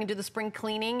spring and do the spring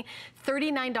cleaning.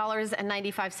 $39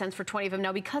 $22.95 for 20 of them.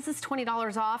 Now, because it's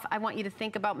 $20 off, I want you to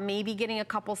think about maybe getting a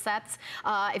couple sets.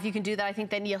 If you can do that, I think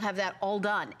then you'll have that all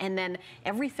done. And then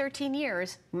every 13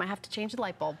 years, you might have to change the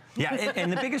light bulb. Yeah,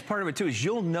 and the biggest part of it, too, is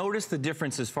you'll notice the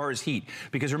difference as far as heat.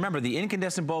 Because remember, the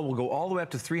incandescent bulb will go all the way up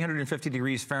to 350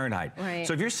 degrees Fahrenheit. Right.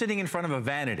 So if you're sitting in front of a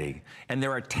vanity and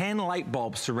there are 10 light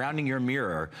bulbs surrounding your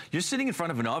mirror, you're sitting in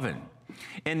front of an oven.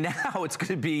 And now it's going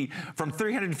to be from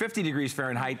 350 degrees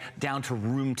Fahrenheit down to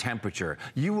room temperature.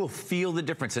 You will feel the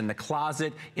difference in the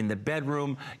closet, in the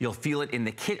bedroom. You'll feel it in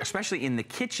the kitchen, especially in the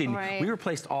kitchen. Right. We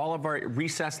replaced all of our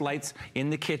recessed lights in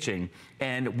the kitchen,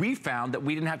 and we found that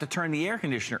we didn't have to turn the air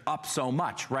conditioner up so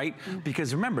much, right?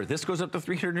 Because remember, this goes up to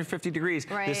 350 degrees.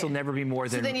 Right. This will never be more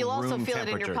than room temperature. So then you'll also feel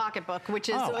it in your pocketbook, which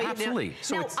is... absolutely.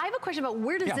 So now, I have a question about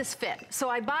where does this fit? So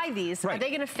I buy these. Right. Are they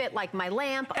going to fit like my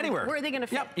lamp? Anywhere. Where are they going to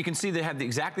fit? Yep, you can see they have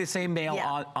exactly the same nail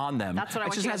on them. That's what I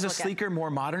want you to to has a sleeker, more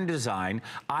modern design.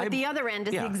 But the other end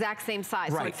is the exact same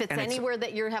size, so it fits anywhere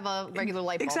that you have a regular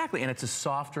light bulb. Exactly, and it's a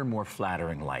softer, more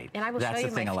flattering light. And I will show you That's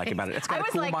the thing I like about it. It's got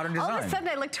a cool modern design. All of a sudden,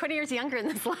 I look 20 years younger in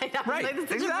this light. I was like,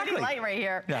 this is a pretty light right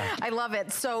here. Yeah. I love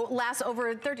it. So lasts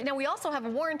over 30. Now we also have a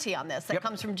warranty on this that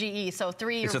comes from GE. So 3-year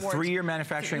warranty. It's a 3-year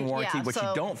manufacturing warranty, which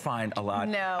you don't find a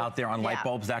lot out there on light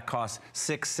bulbs. That costs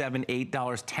 $6, $7, $8,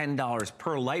 $10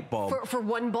 per light bulb for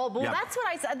one bulb. Well, that's what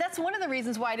I said. That's one of the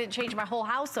reasons why I didn't change my whole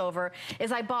house over.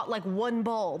 Is I bought like one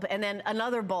bulb and then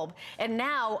another bulb, and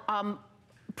now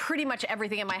pretty much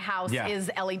everything in my house is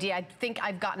LED. I think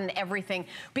I've gotten everything,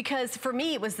 because for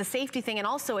me it was the safety thing, and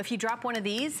also if you drop one of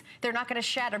these, they're not going to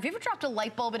shatter. Have you ever dropped a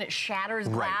light bulb and it shatters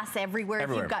glass everywhere? If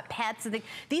you've got pets and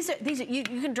things, you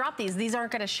can drop these. These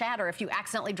aren't going to shatter if you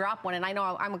accidentally drop one. And I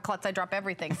know I'm a klutz. I drop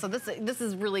everything. So this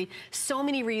is really so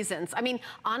many reasons. I mean,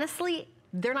 honestly,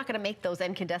 they're not going to make those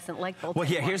incandescent light bulbs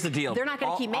anymore. Here's the deal. They're not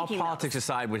going to keep making all politics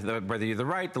aside, with whether you're the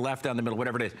right, the left, down the middle,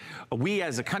 whatever it is, we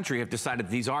as a country have decided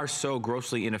these are so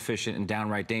grossly inefficient and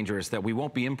downright dangerous that we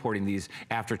won't be importing these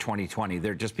after 2020.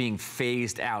 They're just being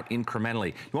phased out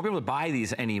incrementally. You won't be able to buy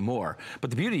these anymore. But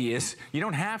the beauty is, you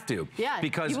don't have to. Yeah,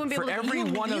 because for every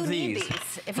one of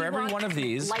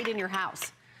these, light in your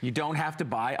house, you don't have to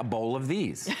buy a bowl of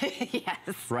these. Yes.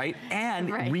 Right?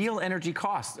 And real energy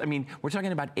costs. I mean, we're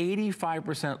talking about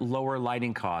 85% lower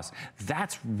lighting costs.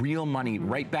 That's real money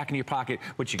right back in your pocket,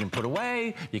 which you can put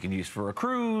away, you can use for a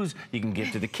cruise, you can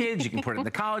give to the kids, you can put it in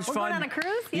the college fund. Going on a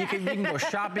cruise? Yeah. You can go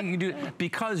shopping, you can do it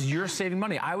because you're saving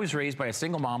money. I was raised by a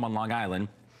single mom on Long Island.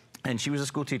 And she was a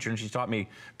school teacher, and she taught me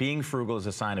being frugal is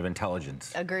a sign of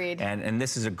intelligence. Agreed. And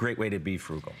this is a great way to be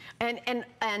frugal. And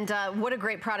what a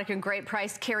great product and great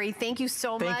price. Carrie, thank you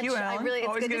so much. Thank you, Ellen.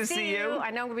 It's good to see you.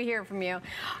 I know I'm going to be hearing from you.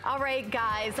 All right,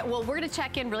 guys. Well, we're going to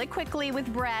check in really quickly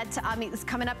with Brett. It's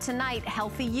coming up tonight,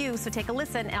 Healthy You. So take a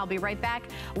listen, and I'll be right back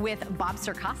with Bob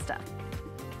Circosta.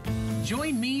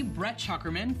 Join me, Brett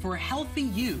Schuckerman, for Healthy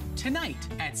You tonight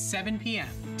at 7 p.m.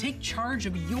 Take charge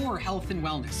of your health and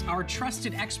wellness. Our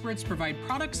trusted experts provide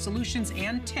products, solutions,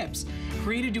 and tips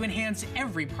created to enhance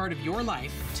every part of your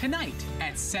life tonight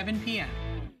at 7 p.m.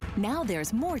 Now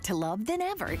there's more to love than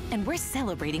ever, and we're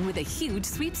celebrating with a huge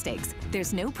sweepstakes.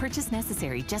 There's no purchase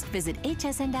necessary. Just visit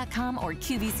hsn.com or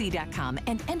qvc.com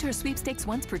and enter sweepstakes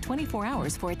once per 24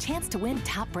 hours for a chance to win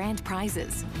top brand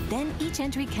prizes. Then each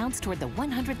entry counts toward the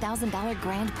 $100,000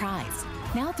 grand prize.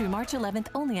 Now through March 11th,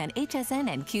 only on HSN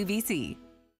and QVC.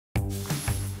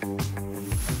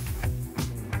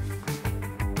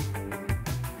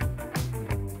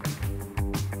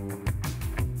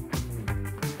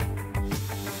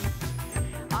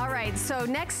 So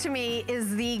next to me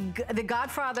is the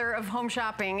godfather of home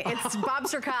shopping. It's Bob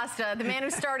Circosta, the man who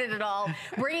started it all,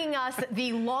 bringing us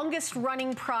the longest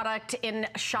running product in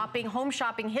home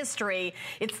shopping history.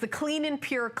 It's the Clean and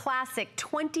Pure Classic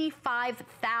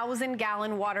 25,000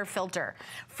 gallon water filter.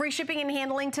 Free shipping and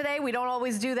handling today. We don't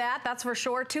always do that, that's for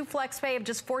sure. 2 flex pay of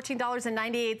just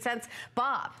 $14.98.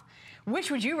 Bob,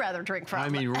 which would you rather drink from? I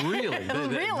mean, really,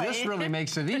 this really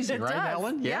makes it easy, right,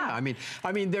 Ellen? Yeah. I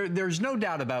mean, there's no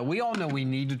doubt about it. We all know we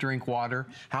need to drink water.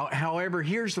 However,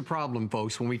 here's the problem,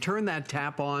 folks. When we turn that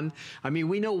tap on, I mean,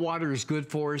 we know water is good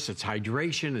for us. It's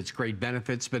hydration. It's great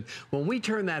benefits. But when we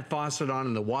turn that faucet on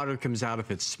and the water comes out,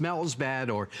 if it smells bad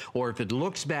or if it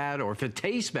looks bad or if it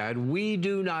tastes bad, we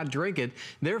do not drink it.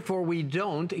 Therefore, we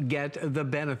don't get the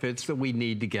benefits that we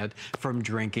need to get from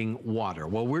drinking water.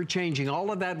 Well, we're changing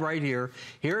all of that right right here.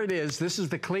 Here it is. This is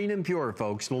the Clean and Pure,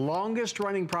 folks. Longest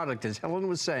running product, as Helen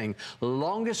was saying,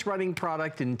 longest running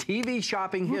product in TV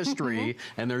shopping history.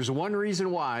 And there's one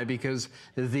reason why, because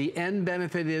the end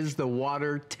benefit is the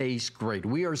water tastes great.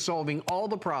 We are solving all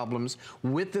the problems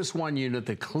with this one unit,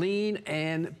 the Clean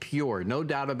and Pure, no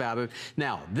doubt about it.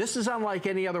 Now, this is unlike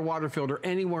any other water filter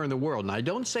anywhere in the world, and I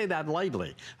don't say that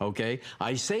lightly, okay?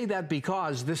 I say that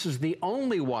because this is the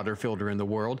only water filter in the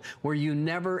world where you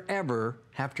never, ever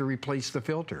have to replace the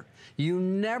filter. You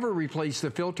never replace the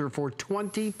filter for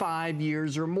 25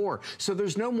 years or more. So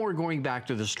there's no more going back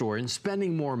to the store and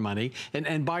spending more money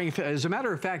and buying. As a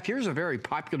matter of fact, here's a very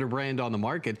popular brand on the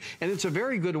market, and it's a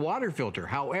very good water filter.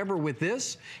 However, with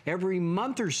this, every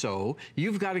month or so,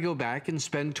 you've got to go back and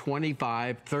spend $25,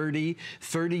 $30,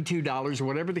 $32, or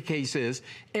whatever the case is.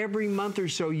 Every month or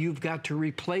so, you've got to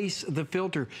replace the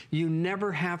filter. You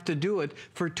never have to do it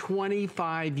for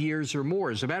 25 years or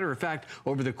more. As a matter of fact,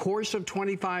 over the course of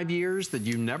 25 years that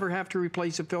you never have to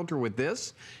replace a filter with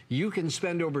this, you can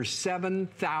spend over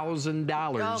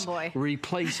 $7,000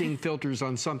 replacing filters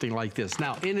on something like this.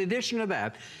 Now, in addition to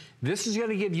that, this is going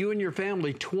to give you and your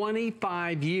family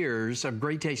 25 years of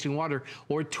great tasting water,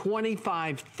 or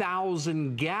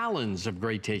 25,000 gallons of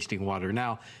great tasting water.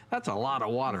 Now, that's a lot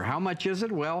of water. How much is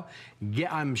it? Well,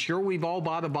 I'm sure we've all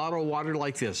bought a bottle of water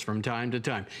like this from time to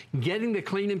time. Getting the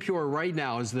Clean and Pure right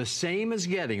now is the same as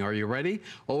getting, are you ready?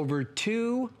 Over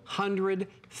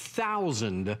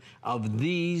 200,000 of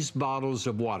these bottles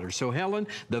of water. So, Helen,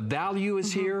 the value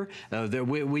is here.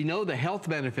 We know the health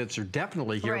benefits are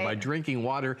definitely here by drinking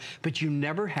water, but you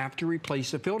never have to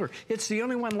replace a filter. It's the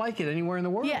only one like it anywhere in the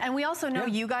world. Yeah, and we also know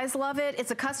you guys love it.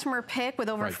 It's a customer pick with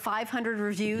over 500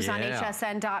 reviews on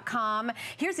hsn.com.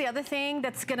 Here's the other thing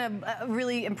that's going to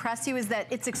really impress you is that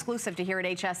it's exclusive to here at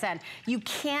HSN. You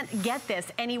can't get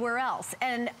this anywhere else.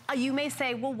 And you may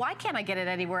say, well, why can't I get it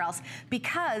anywhere else?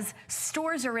 Because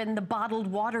stores are in the bottled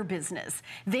water business.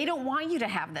 They don't want you to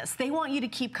have this. They want you to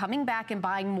keep coming back and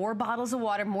buying more bottles of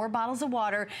water, more bottles of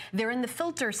water. They're in the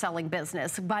filter selling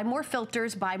business. Buy more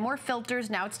filters, buy more filters.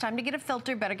 Now it's time to get a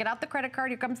filter. Better get out the credit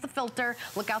card. Here comes the filter.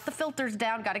 Look out, the filter's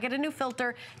down. Got to get a new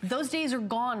filter. Those days are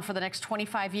gone for the next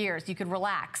 25 years. You could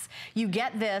relax. You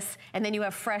get this, and then you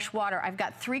have fresh water. I've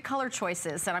got 3 color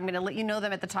choices, and I'm going to let you know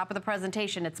them at the top of the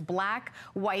presentation. It's black,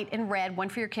 white, and red, one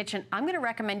for your kitchen. I'm going to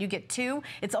recommend you get 2.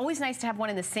 It's always nice to have one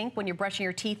in the sink when you're brushing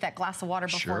your teeth, that glass of water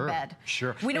before bed.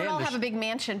 Sure. We don't all have a big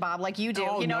mansion, Bob, like you do.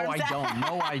 Oh, you know no, I don't.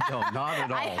 No, I don't. Not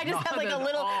at all. I just have like a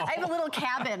little, I have a little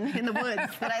cabin in the woods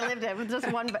that I lived in with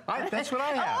just one. That's what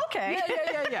I have. Oh, okay.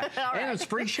 Yeah. And it's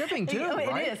free shipping too,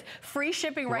 right? It is. Free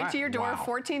shipping right to your door,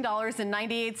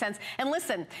 $14.98. And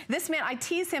listen, this man, I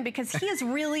tease him because he is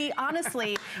really,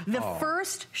 honestly, the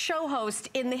first show host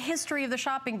in the history of the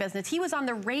shopping business. He was on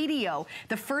the radio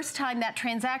the first time that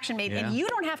transaction made, and you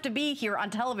don't have to be here on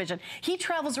television. He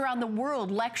travels around the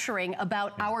world lecturing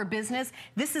about our business.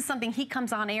 This is something he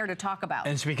comes on air to talk about.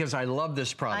 And it's because I love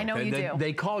this product. I know you do.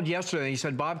 They called yesterday and he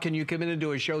said, Bob, can you come in and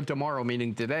do a show tomorrow,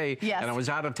 meaning today? Yes. And I was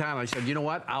out of town. I said, you know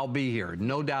what? I'll be here.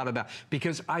 No doubt about it.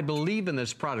 Because I believe in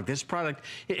this product. This product,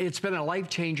 it's been a life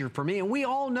changer for me. And we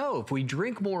all know if we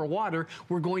drink more water,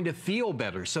 we're going to feel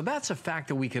better. So that's a fact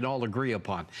that we can all agree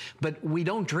upon. But we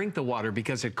don't drink the water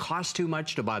because it costs too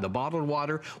much to buy the bottled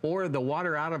water, or the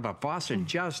water out of a faucet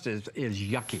just is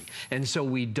yucky. And so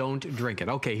we don't drink it.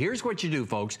 Okay, here's what you do,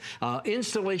 folks.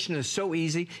 Installation is so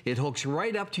easy. It hooks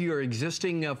right up to your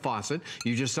existing faucet.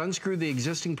 You just unscrew the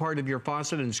existing part of your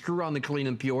faucet and screw on the Clean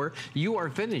and Pure. You are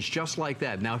finished just like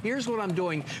that. Now, here's what I'm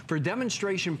doing for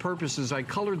demonstration purposes. I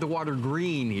colored the water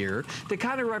green here to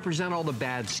kind of represent all the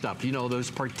bad stuff. You know,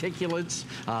 those particulates,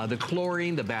 the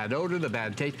chlorine, the bad odor, the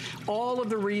bad taste, all of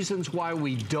the reasons why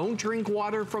we don't drink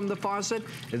water from the faucet.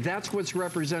 That's what's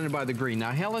represented by the green.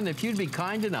 Now, Helen, if you'd be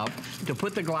kind enough to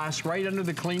put the glass right under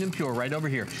the Clean and Pure, right over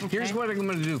here. Okay. Here's what I'm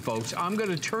going to do, folks. I'm going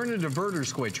to turn a diverter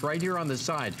switch right here on the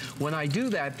side. When I do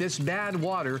that, this bad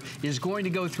water is going to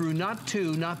go through not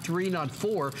 2, not 3, not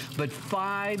 4, but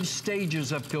 5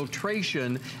 stages of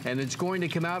filtration, and it's going to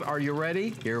come out. Are you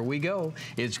ready? Here we go.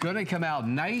 It's going to come out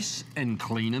nice and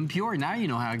clean and pure. Now you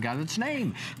know how it got its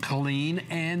name. Clean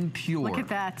and Pure. Look at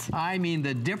that. I mean,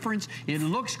 the difference, it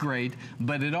looks great,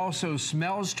 but it also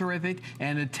smells terrific. terrific,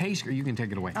 and it tastes great. You can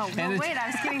take it away. Oh, well, wait,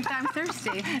 I'm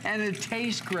thirsty. And it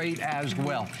tastes great as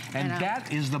well. And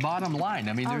that is the bottom line.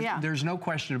 I mean, there's no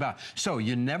question about it. So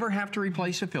you never have to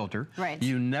replace a filter. Right.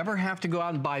 You never have to go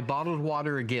out and buy bottled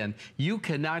water again. You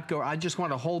cannot go, I just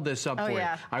want to hold this up for you.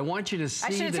 I want you to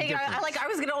see the difference. I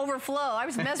was going to overflow. I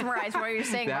was mesmerized by what you're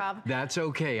saying, Bob. That's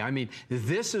okay. I mean,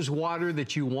 this is water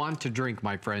that you want to drink,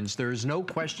 my friends. There's no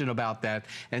question about that.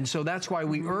 And so that's why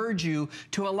we urge you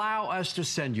to allow us to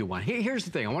send you one. Here's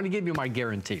the thing. I want to give you my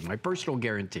guarantee, my personal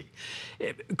guarantee.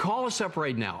 Call us up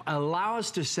right now. Allow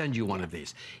us to send you one of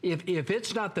these. If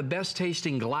it's not the best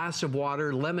tasting glass of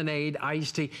water, lemonade,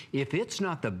 iced tea, if it's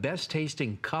not the best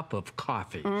tasting cup of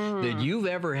coffee that you've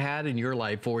ever had in your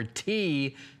life, or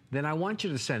tea, then I want you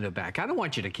to send it back. I don't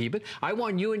want you to keep it. I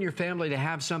want you and your family to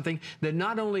have something that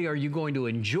not only are you going to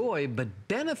enjoy, but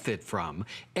benefit from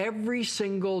every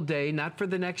single day, not for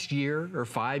the next year or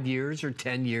 5 years or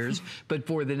 10 years, but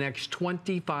for the next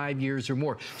 25 years or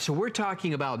more. So we're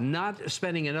talking about not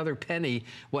spending another penny,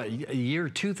 what, year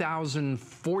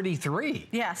 2043?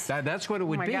 Yes. That's what it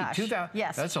would be. Gosh.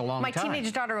 Yes. That's a long time. My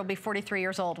teenage daughter will be 43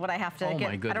 years old. What I have to get,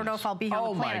 my goodness. I don't know if I'll be here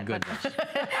on the planet. Oh, my goodness.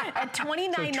 At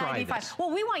 $29.95.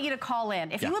 Well, we want you to call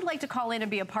in. If you would like to call in and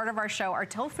be a part of our show, our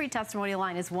toll-free testimonial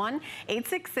line is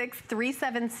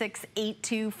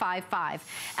 1-866-376-8255.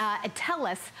 Tell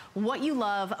us what you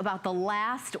love about the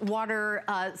last water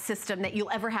system that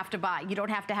you'll ever have to buy. You don't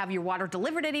have to have your water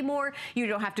delivered anymore. You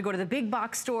don't have to go to the big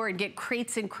box store and get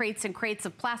crates and crates and crates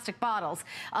of plastic bottles.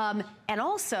 And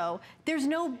also, there's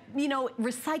no,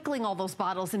 recycling all those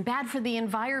bottles and bad for the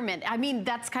environment. I mean,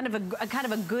 that's kind of a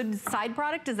good side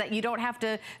product, is that you don't have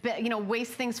to,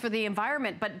 waste things for the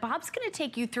environment. But Bob's going to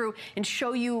take you through and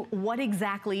show you what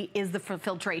exactly is the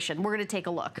filtration. We're going to take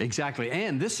a look. Exactly.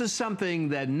 And this is something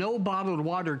that no bottled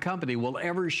water company will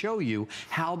ever show you,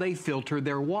 how they filter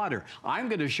their water. I'm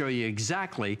going to show you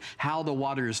exactly how the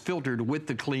water is filtered with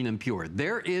the Clean and Pure.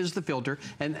 There is the filter,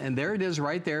 and there it is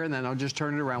right there, and then I'll just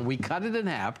turn it around. We cut it in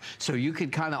half so you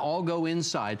could kind of all go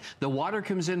inside. The water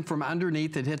comes in from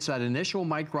underneath. It hits that initial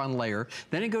micron layer.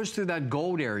 Then it goes through that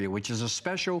gold area, which is a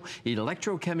special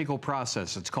electrochemical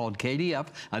process. It's called KDF,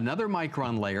 another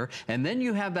micron layer. And then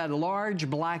you have that large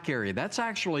black area. That's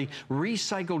actually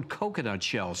recycled coconut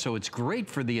shell. So it's great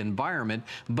for the environment.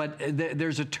 But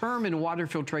there's a term in water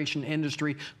filtration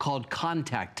industry called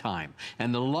contact time.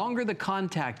 And the longer the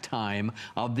contact time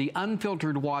of the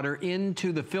unfiltered water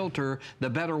into the filter, the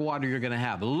better water you're going to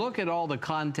have. Look at all the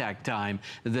contact time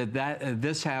that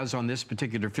this has on this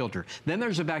particular filter. Then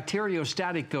there's a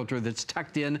bacteriostatic filter that's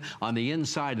tucked in on the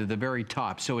inside of the very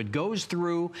top. So it goes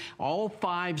through all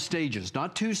 5 stages,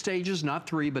 not 2 stages, not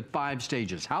 3, but 5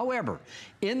 stages. However,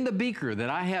 in the beaker that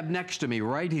I have next to me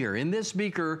right here, in this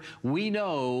beaker, we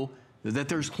know that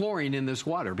there's chlorine in this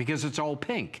water because it's all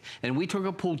pink. And we took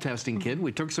a pool testing kit.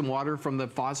 We took some water from the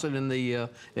faucet in the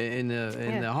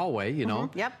hallway,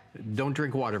 Yep. Don't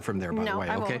drink water from there, by the way,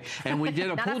 okay? Won't. And we did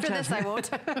a pool test. I won't.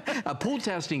 A pool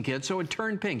testing kit, so it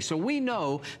turned pink. So we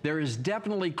know there is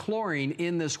definitely chlorine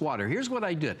in this water. Here's what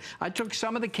I did. I took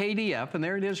some of the KDF, and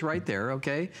there it is right there,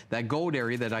 okay? That gold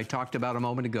area that I talked about a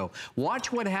moment ago.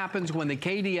 Watch what happens when the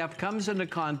KDF comes into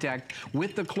contact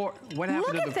with the chlorine. What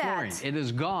happened to the chlorine? It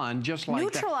is gone just like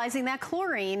that. Neutralizing that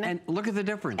chlorine. And look at the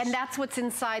difference. And that's what's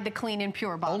inside the Clean and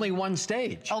Pure bottle. Only one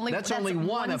stage. That's only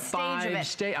one of 5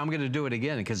 stages. I'm going to do it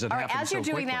again because it happens so quickly. As you're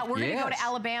doing that, we're going to go to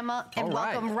Alabama and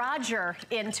welcome Roger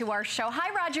into our show.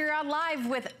 Hi, Roger. You're on live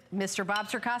with Mr. Bob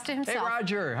Circosta himself. Hey,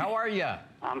 Roger. How are you?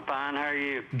 I'm fine. How are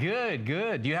you? Good,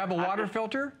 good. Do you have a water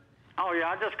filter? Oh yeah,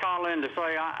 I just called in to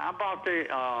say I bought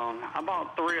I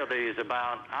bought 3 of these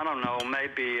about, I don't know,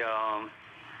 maybe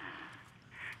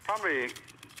probably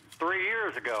 3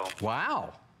 years ago.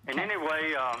 Wow. And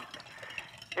anyway,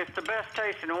 it's the best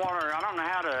tasting water. I don't know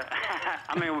how to.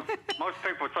 I mean, most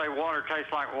people say water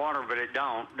tastes like water, but it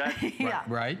don't. Yeah.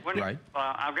 Right.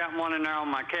 I've got one in there on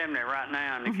my cabinet right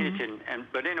now in the kitchen.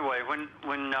 But anyway, when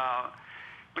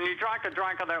you drink a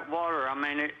drink of that water, I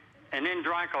mean it, and then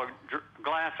drink a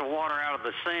glass of water out of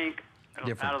the sink,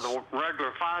 out of the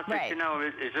regular faucet,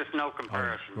 it's just no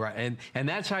comparison. Right. And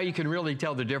that's how you can really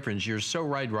tell the difference. You're so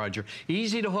right, Roger.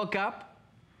 Easy to hook up.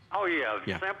 Oh, yeah,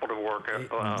 simple to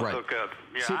hook up.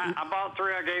 Yeah, see, I bought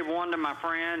 3. I gave one to my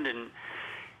friend, and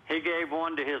he gave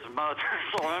one to his mother.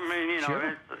 So, I mean,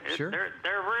 they're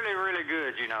really, really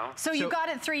good, So you got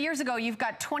it 3 years ago. You've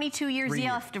got 22 years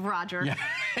left, Roger. Yeah,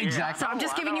 exactly. So I'm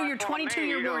just giving you your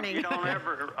 22-year warning. You don't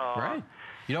ever... Right.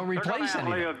 You don't replace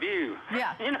anything. They're outlive you.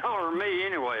 Yeah. You know, or me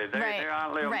anyway. They're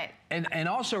outlive. Right. And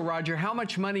also, Roger, how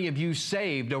much money have you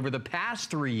saved over the past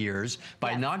 3 years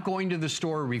by not going to the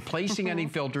store, replacing any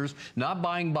filters, not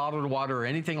buying bottled water or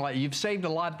anything like that? You've saved a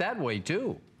lot that way,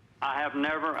 too. I've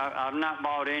not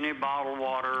bought any bottled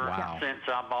water since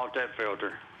I bought that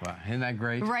filter. Wow, isn't that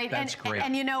great? Right, That's great.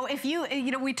 And you know, if you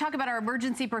know, we talk about our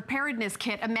emergency preparedness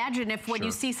kit. Imagine if when you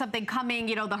see something coming,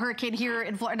 you know, the hurricane here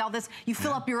in Florida and all this, you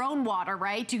fill up your own water,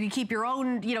 right? You can keep your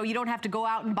own, you know, you don't have to go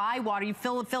out and buy water. You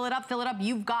fill it up.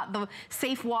 You've got the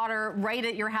safe water right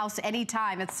at your house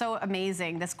anytime. It's so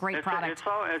amazing, this great product.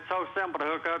 It's so simple to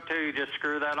hook up to. You just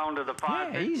screw that onto the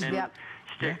faucet. Yeah, easy. And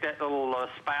stick that little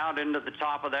spout into the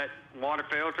top of that water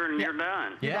filter, and you're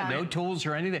done. Yeah, no tools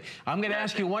or anything. I'm going to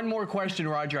ask you one more question,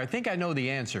 Roger. I think I know the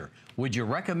answer. Would you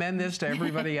recommend this to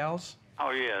everybody else?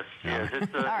 Oh, yes.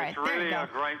 It's really a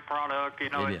great product. You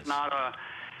know, it's not a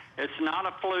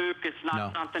fluke. It's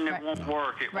not something that won't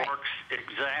work. It works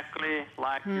exactly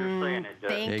like you're saying it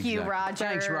does. Thank you, Roger.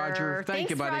 Thanks, Roger. Thank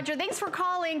you, buddy. Roger. Thanks for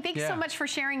calling. Thanks so much for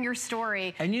sharing your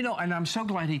story. And you know, and I'm so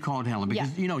glad he called, Helen,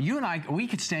 because you know, you and I, we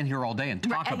could stand here all day and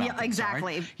talk about this.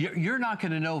 Exactly. Right? You're not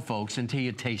going to know, folks, until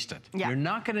you taste it. You're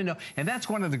not going to know, and that's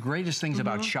one of the greatest things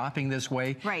about shopping this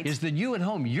way. Is that you at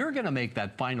home, you're going to make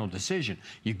that final decision.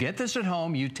 You get this at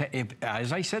home.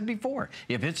 As I said before,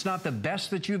 if it's not the best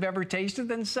that you've ever tasted,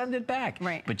 then send it back.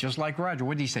 Right. But just like Roger,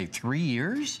 what did he say? 3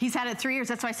 years? He's had it 3 years.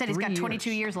 That's why I said he's got 22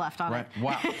 years left on it.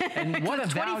 Wow. And what a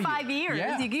value. 25 years.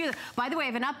 Yeah. You can use it. By the way,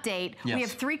 I have an update. We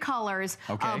have 3 colors,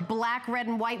 black, red,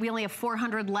 and white. We only have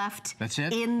 400 left. That's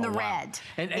it? In the red.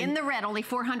 And in the red, only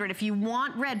 400. If you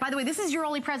want red. By the way, this is your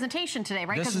only presentation today,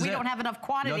 right? Because we don't have enough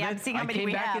quantity. I'm seeing how many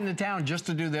we have. I came back into town just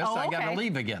to do this. I got to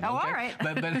leave again. Oh, all right.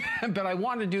 But I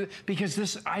want to do it because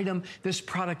this item, this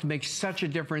product makes such a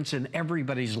difference in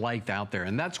everybody's life out there.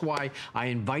 And that's why I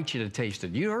invite you to taste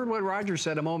it. You heard what Roger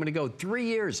said a moment ago. 3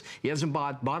 years. He hasn't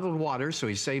bought bottled water, so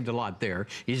he's saved a lot there.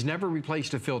 He's never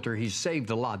replaced a filter. He's saved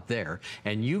a lot there.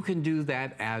 And you can do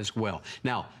that as well.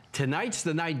 Now, tonight's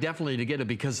the night definitely to get it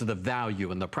because of the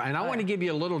value and the price. And I want to give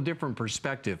you a little different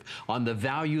perspective on the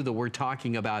value that we're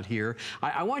talking about here.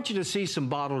 I want you to see some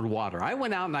bottled water. I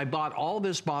went out and I bought all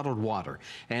this bottled water.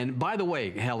 And by the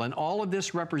way, Helen, all of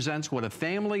this represents what a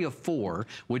family of 4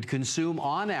 would consume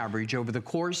on average over the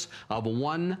course of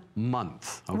 1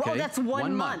 month. Okay? Well, that's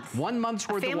 1 month. 1 month's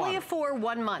worth of water. Family of 4,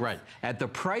 1 month. Right. At the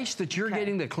price that you're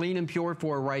getting the Clean and Pure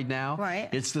for right now,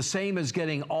 it's the same as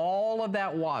getting all of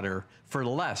that water for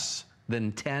less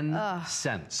than 10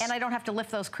 cents. And I don't have to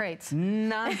lift those crates.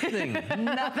 Nothing. Nothing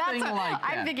like that.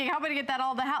 I'm thinking, how am I going to get that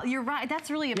all the house? You're right. That's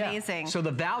really amazing. So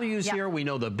the value's here. We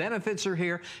know the benefits are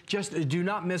here. Just do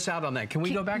not miss out on that. Can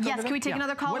we go back over there? Yes, can we take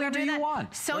another call? Whatever you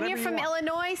want. Sonia from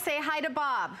Illinois, say hi to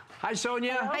Bob. Hi,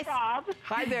 Sonia. Hello, Bob.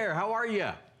 Hi there. How are you?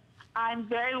 I'm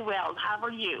very well. How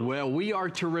are you? Well, we are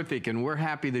terrific, and we're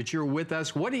happy that you're with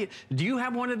us. What do you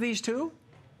have one of these too?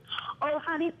 Oh,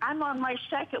 honey, I'm on my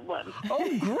second one. Oh,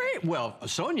 great. Well,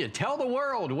 Sonia, tell the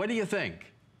world. What do you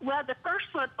think? Well, the first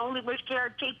one only was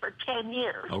guaranteed for 10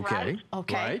 years, okay. right?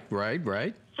 Okay.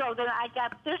 Right. So then I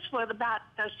got this one about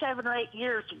 7 or 8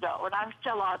 years ago, and I'm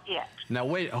still on it. Now,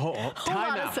 wait, time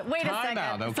out. Wait a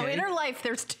second. Okay? So in her life,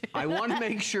 there's 2. I want to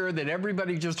make sure that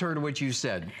everybody just heard what you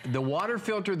said. The water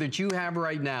filter that you have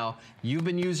right now, you've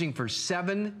been using for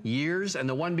 7 years, and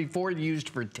the one before you used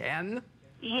for 10?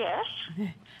 Yes.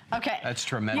 Okay. That's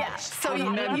tremendous. Yeah. So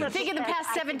you think in the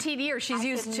past 17 years she's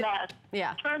used to...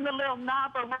 Turn the little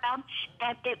knob around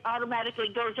and it automatically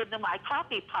goes into my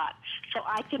coffee pot so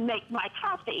I can make my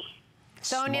coffee.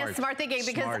 Sonia, smart thinking,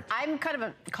 because I'm kind of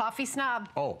a coffee snob.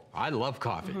 Oh, I love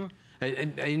coffee.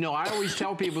 And, you know, I always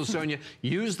tell people, Sonia,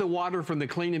 use the water from the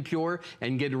Clean and Pure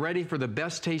and get ready for the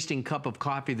best tasting cup of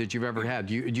coffee that you've ever had.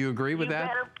 Do you agree with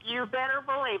that? You better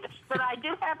believe it. But I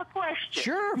do have a question.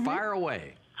 Sure, fire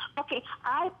away. Okay,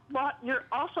 I want your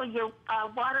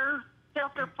water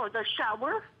filter for the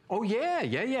shower. Oh,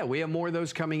 yeah. We have more of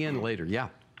those coming in later, yeah.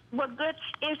 Well, good.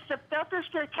 Is the filters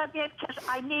going to come in? Because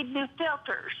I need new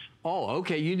filters. Oh,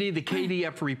 okay. You need the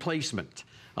KDF replacement.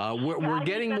 We're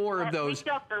getting more of those.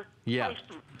 Yeah.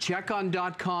 Check on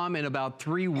 .com in about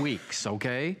 3 weeks,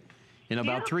 okay? In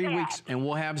about 3 weeks, and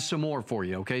we'll have some more for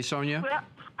you, okay, Sonia? Well,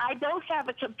 I don't have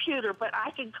a computer, but I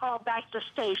can call back the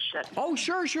station. Oh,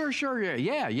 sure.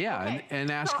 Yeah. Okay. And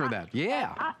ask for that.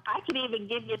 Yeah. I can even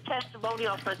give you a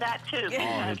testimonial for that, too.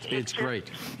 Oh, it's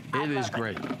great. It is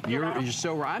great.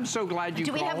 I'm so glad you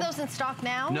called. Do we have those in stock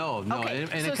now? No. Okay.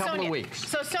 In a couple of weeks.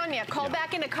 So, Sonia, call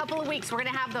back in a couple of weeks. We're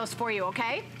going to have those for you,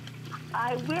 okay?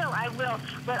 I will.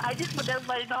 But I just want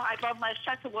everybody to know I love my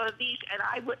second one of these, and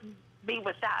I wouldn't be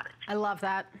without it. I love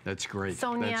that. That's great.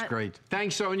 Sonia. That's great.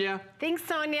 Thanks, Sonia. Thanks,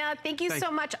 Sonia. Thank you so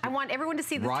much. I want everyone to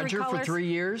see the Roger 3 colors. for 3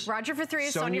 years. Roger for 3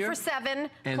 years. Sonia for 7.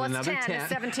 And plus another 10 is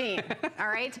 17. All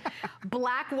right.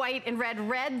 Black, white, and red.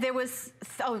 Red, there was,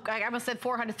 I almost said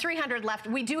 400, 300 left.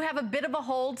 We do have a bit of a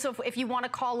hold, so if you want to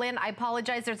call in, I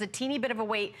apologize. There's a teeny bit of a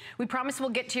wait. We promise we'll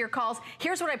get to your calls.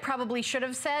 Here's what I probably should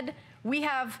have said. We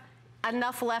have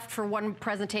enough left for one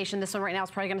presentation. This one right now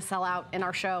is probably going to sell out in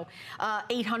our show.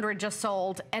 800 just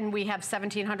sold, and we have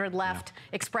 1,700 left. Yeah.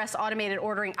 Express automated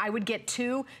ordering. I would get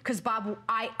 2 because Bob,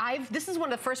 this is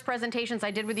one of the first presentations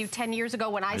I did with you 10 years ago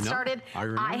when I started.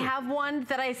 I have one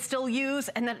that I still use,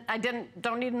 and then I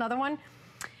don't need another one.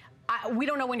 We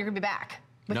don't know when you're going to be back.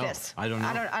 With this. I don't know.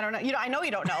 I don't know. I know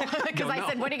you don't know because I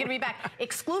said, when are you going to be back?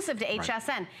 Exclusive to HSN.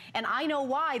 Right. And I know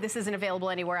why this isn't available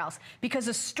anywhere else. Because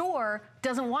a store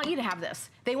doesn't want you to have this.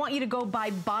 They want you to go buy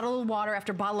bottled water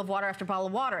after bottle of water after bottle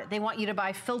of water. They want you to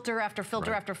buy filter after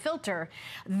filter after filter.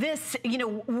 This,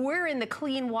 we're in the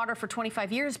clean water for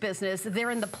 25 years business.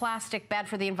 They're in the plastic, bad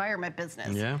for the environment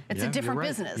business. Yeah. It's a different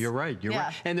business. You're right. You're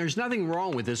right. And there's nothing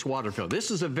wrong with this water filter.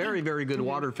 This is a very, very good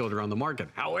water filter on the market.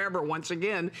 However, once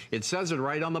again, it says it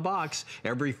right on the box.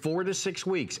 Every 4 to 6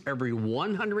 weeks, every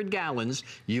 100 gallons,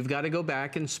 you've got to go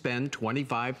back and spend $25,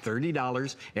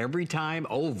 $30 every time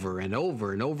over and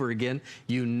over and over again.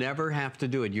 You never have to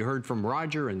do it. You heard from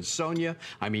Roger and Sonia.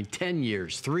 I mean, 10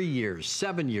 years, 3 years,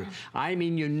 7 years. I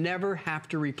mean, you never have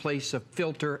to replace a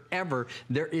filter ever.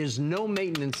 There is no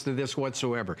maintenance to this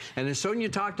whatsoever. And as Sonia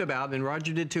talked about, and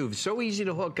Roger did too, it's so easy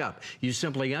to hook up. You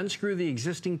simply unscrew the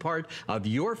existing part of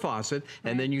your faucet,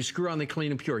 and then you screw on the Clean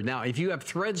and Pure. Now, if you have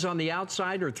threads on the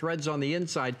outside or threads on the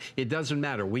inside, it doesn't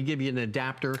matter. We give you an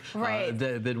adapter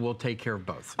that will take care of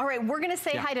both. All right, we're going to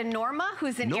say hi to Norma,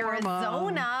 who's in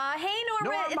Arizona. Hey,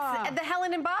 Norma. It's the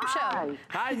Helen and Bob Show.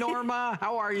 Hi, Norma.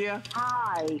 How are you?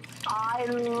 Hi. I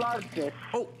love this.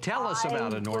 Oh, tell us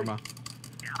about it, Norma.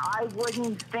 I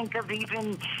wouldn't think of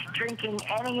even drinking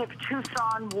any of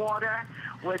Tucson water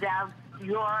without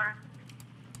your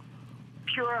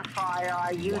purifier.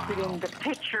 I use it in the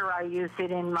pitcher. I use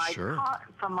it in my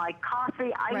for my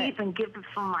coffee. I even give it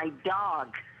for my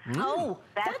dog. Oh,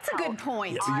 that's a good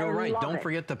point. You're right. Don't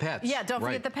forget the pets. Yeah, don't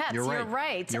forget the pets. You're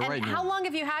right. And how long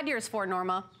have you had yours for,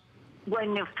 Norma?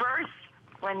 When you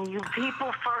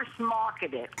people first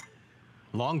market it.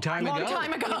 Long time ago. Long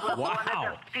time ago. Wow. One of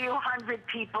the few hundred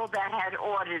people that had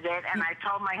ordered it, and I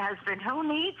told my husband, who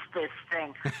needs this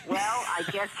thing? Well, I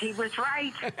guess he was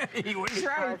right. He was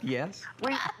right, yes.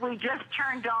 We just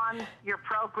turned on your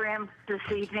program this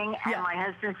evening, and my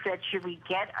husband said, should we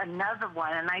get another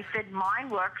one? And I said, mine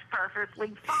works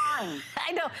perfectly fine.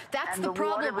 I know. That's the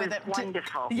problem with it.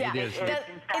 Wonderful. Yeah. It is.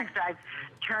 In fact, I've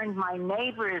turned my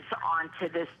neighbors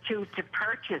onto this, too, to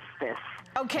purchase this.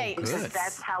 Okay. Because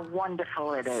that's how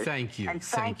wonderful it is. Thank you. And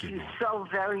thank you so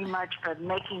very much for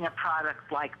making a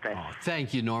product like this. Oh,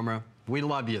 thank you, Norma. We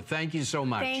love you. Thank you so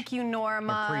much. Thank you,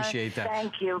 Norma. Appreciate that.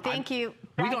 Thank you. Thank you.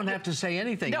 We don't have to say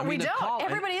anything. No, we don't.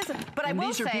 Everybody is. But I will say,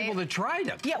 these are people that tried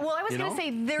it. Yeah, well, I was going to say,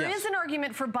 there is an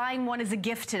argument for buying one as a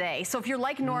gift today. So if you're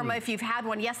like Norma, if you've had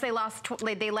one, yes, they last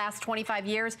 25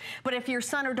 years. But if your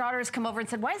son or daughters come over and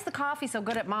said, why is the coffee so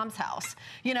good at Mom's house?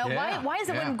 Why is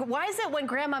it when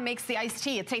Grandma makes the iced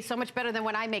tea, it tastes so much better than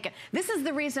when I make it? This is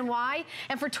the reason why.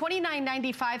 And for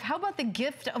 $29.95, how about the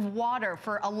gift of water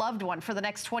for a loved one for the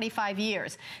next 25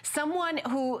 years? Someone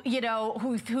who,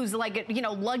 who's like,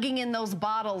 lugging in those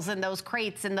bottles and those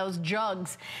crates and those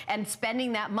jugs and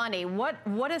spending that money.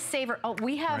 What a saver. Oh,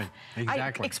 we have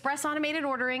express automated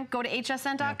ordering. Go to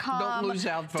hsn.com. Don't lose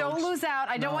out, folks. Don't lose out.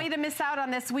 I don't want you to miss out on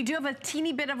this. We do have a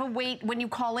teeny bit of a wait when you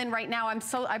call in right now.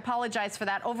 I apologize for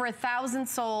that. Over 1,000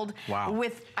 sold. Wow.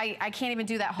 With, I can't even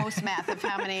do that host math of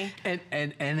how many.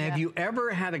 And have you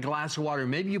ever had a glass of water?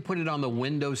 Maybe you put it on the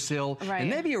windowsill, and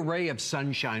maybe a ray of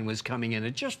sunshine was coming in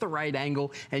at just the right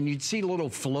angle, and you'd see little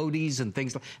floaties and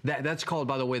things like that. That's called,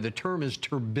 by the way, the term is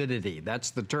turbidity. That's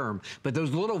the term. But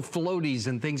those little floaties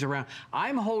and things around.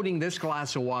 I'm holding this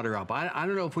glass of water up. I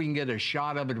don't know if we can get a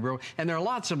shot of it. And there are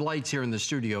lots of lights here in the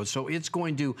studio, so it's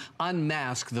going to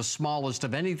unmask the smallest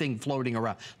of anything floating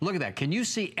around. Look at that. Can you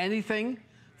see anything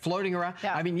floating around?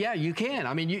 Yeah. I mean, yeah, you can.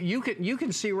 I mean, you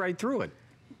can see right through it.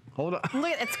 Hold on.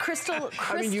 Look, it's crystal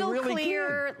really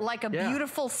clear, like a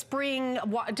beautiful spring,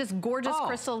 just gorgeous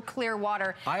crystal clear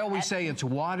water. I always say it's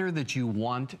water that you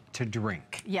want to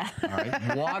drink. Yeah. All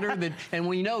right. Water that, and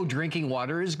we know drinking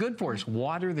water is good for us.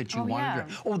 Water that you want to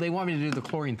drink. Oh, they want me to do the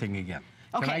chlorine thing again.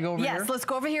 Okay. Can I go over here? Yes, let's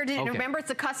go over here. Remember,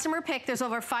 it's a customer pick. There's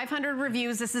over 500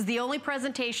 reviews. This is the only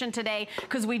presentation today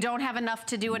because we don't have enough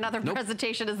to do another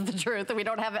presentation, is the truth. We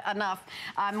don't have enough.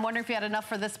 I'm wondering if you had enough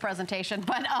for this presentation.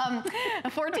 But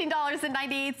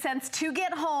 $14.98 to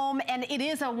get home, and it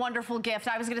is a wonderful gift.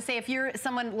 I was going to say, if you're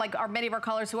someone like many of our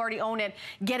callers who already own it,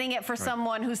 getting it for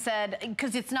someone who said,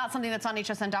 because it's not something that's on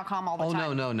hsn.com all the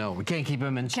time. Oh, no. We can't keep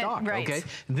them in stock. Right. Okay.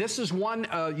 This is one,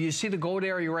 you see the gold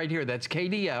area right here. That's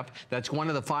KDF. That's one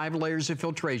of the 5 layers of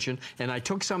filtration. And I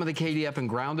took some of the KDF and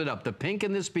ground it up. The pink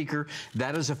in the speaker,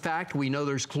 that is a fact. We know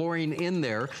there's chlorine in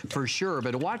there for sure.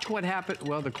 But watch what happened.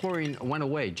 Well, the chlorine went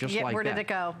away just like that. Where did it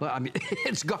go? Well, I mean,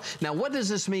 it's gone. Now, what does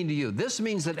this mean to you? This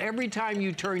means that every time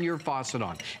you turn your faucet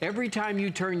on, every time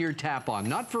you turn your tap on,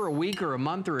 not for a week or a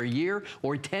month or a year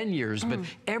or 10 years, but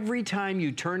every time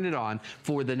you turn it on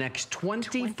for the next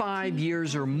 25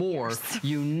 years or more,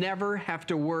 you never have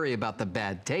to worry about the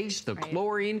bad taste, the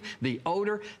chlorine, the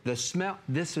odor, the smell.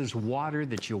 This is water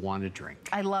that you want to drink.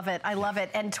 I love it. I love it.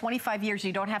 And 25 years,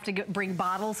 you don't have to bring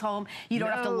bottles home. You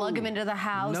don't have to lug them into the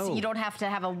house. You don't have to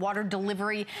have a water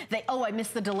delivery. Oh, I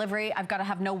missed the delivery. I've got to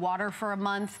have no water for a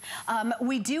month.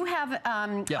 We do have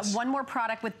one more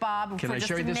product with Bob Can for I just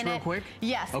show you a this minute. real quick?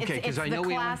 Yes. Okay, it's the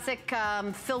classic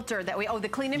filter that the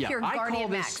Clean and Pure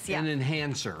Guardian Max. An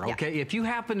enhancer, okay? If you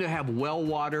happen to have well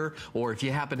water, or if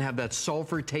you happen to have that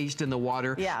sulfur taste in the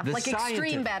water. Like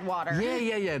extreme bad water.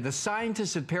 Yeah. The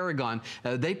scientists at Paragon,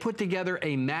 they put together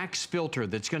a max filter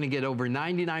that's going to get over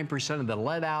 99% of the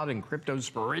lead out and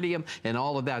cryptosporidium and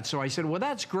all of that. So I said, well,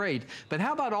 that's great, but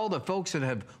how about all the folks that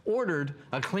have ordered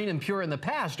a Clean and Pure in the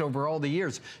past over all the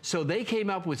years? So they came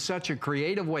up with such a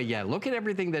creative way. Look at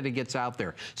everything that it gets out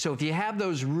there. So if you have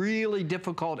those really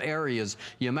difficult areas,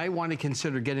 you might want to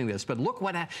consider getting this. But look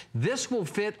this will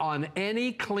fit on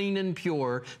any Clean and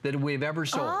Pure that we've ever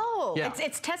sold. Oh,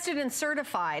 it's tested and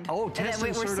certified. Oh, tested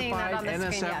and certified, we're seeing that on the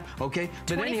NSF. Screen, Okay,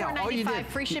 but anyhow, all you did,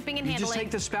 free shipping and you handling. just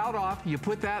take the spout off, you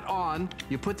put that on,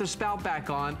 you put the spout back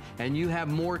on, and you have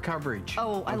more coverage.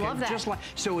 Oh, I love that. Just like,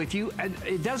 so if you,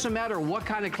 it doesn't matter what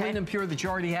kind of Clean and Pure that you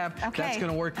already have, that's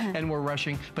going to work, and we're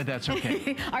rushing, but that's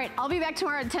okay. All right, I'll be back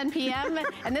tomorrow at 10 p.m.,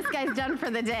 and this guy's done for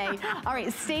the day. All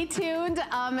right, stay tuned.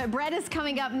 Brett is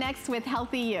coming up next with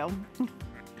Healthy You.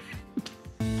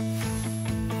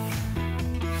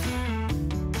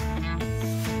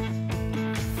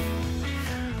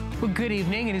 Well, good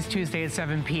evening. It is Tuesday at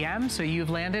 7 p.m., so you've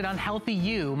landed on Healthy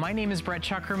You. My name is Brett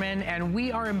Chuckerman, and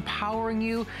we are empowering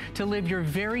you to live your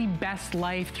very best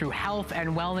life through health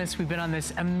and wellness. We've been on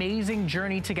this amazing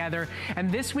journey together,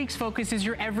 and this week's focus is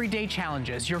your everyday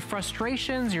challenges, your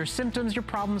frustrations, your symptoms, your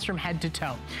problems from head to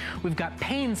toe. We've got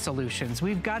pain solutions,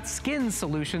 we've got skin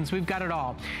solutions, we've got it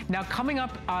all. Now, coming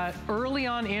up early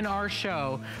on in our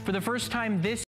show, for the first time this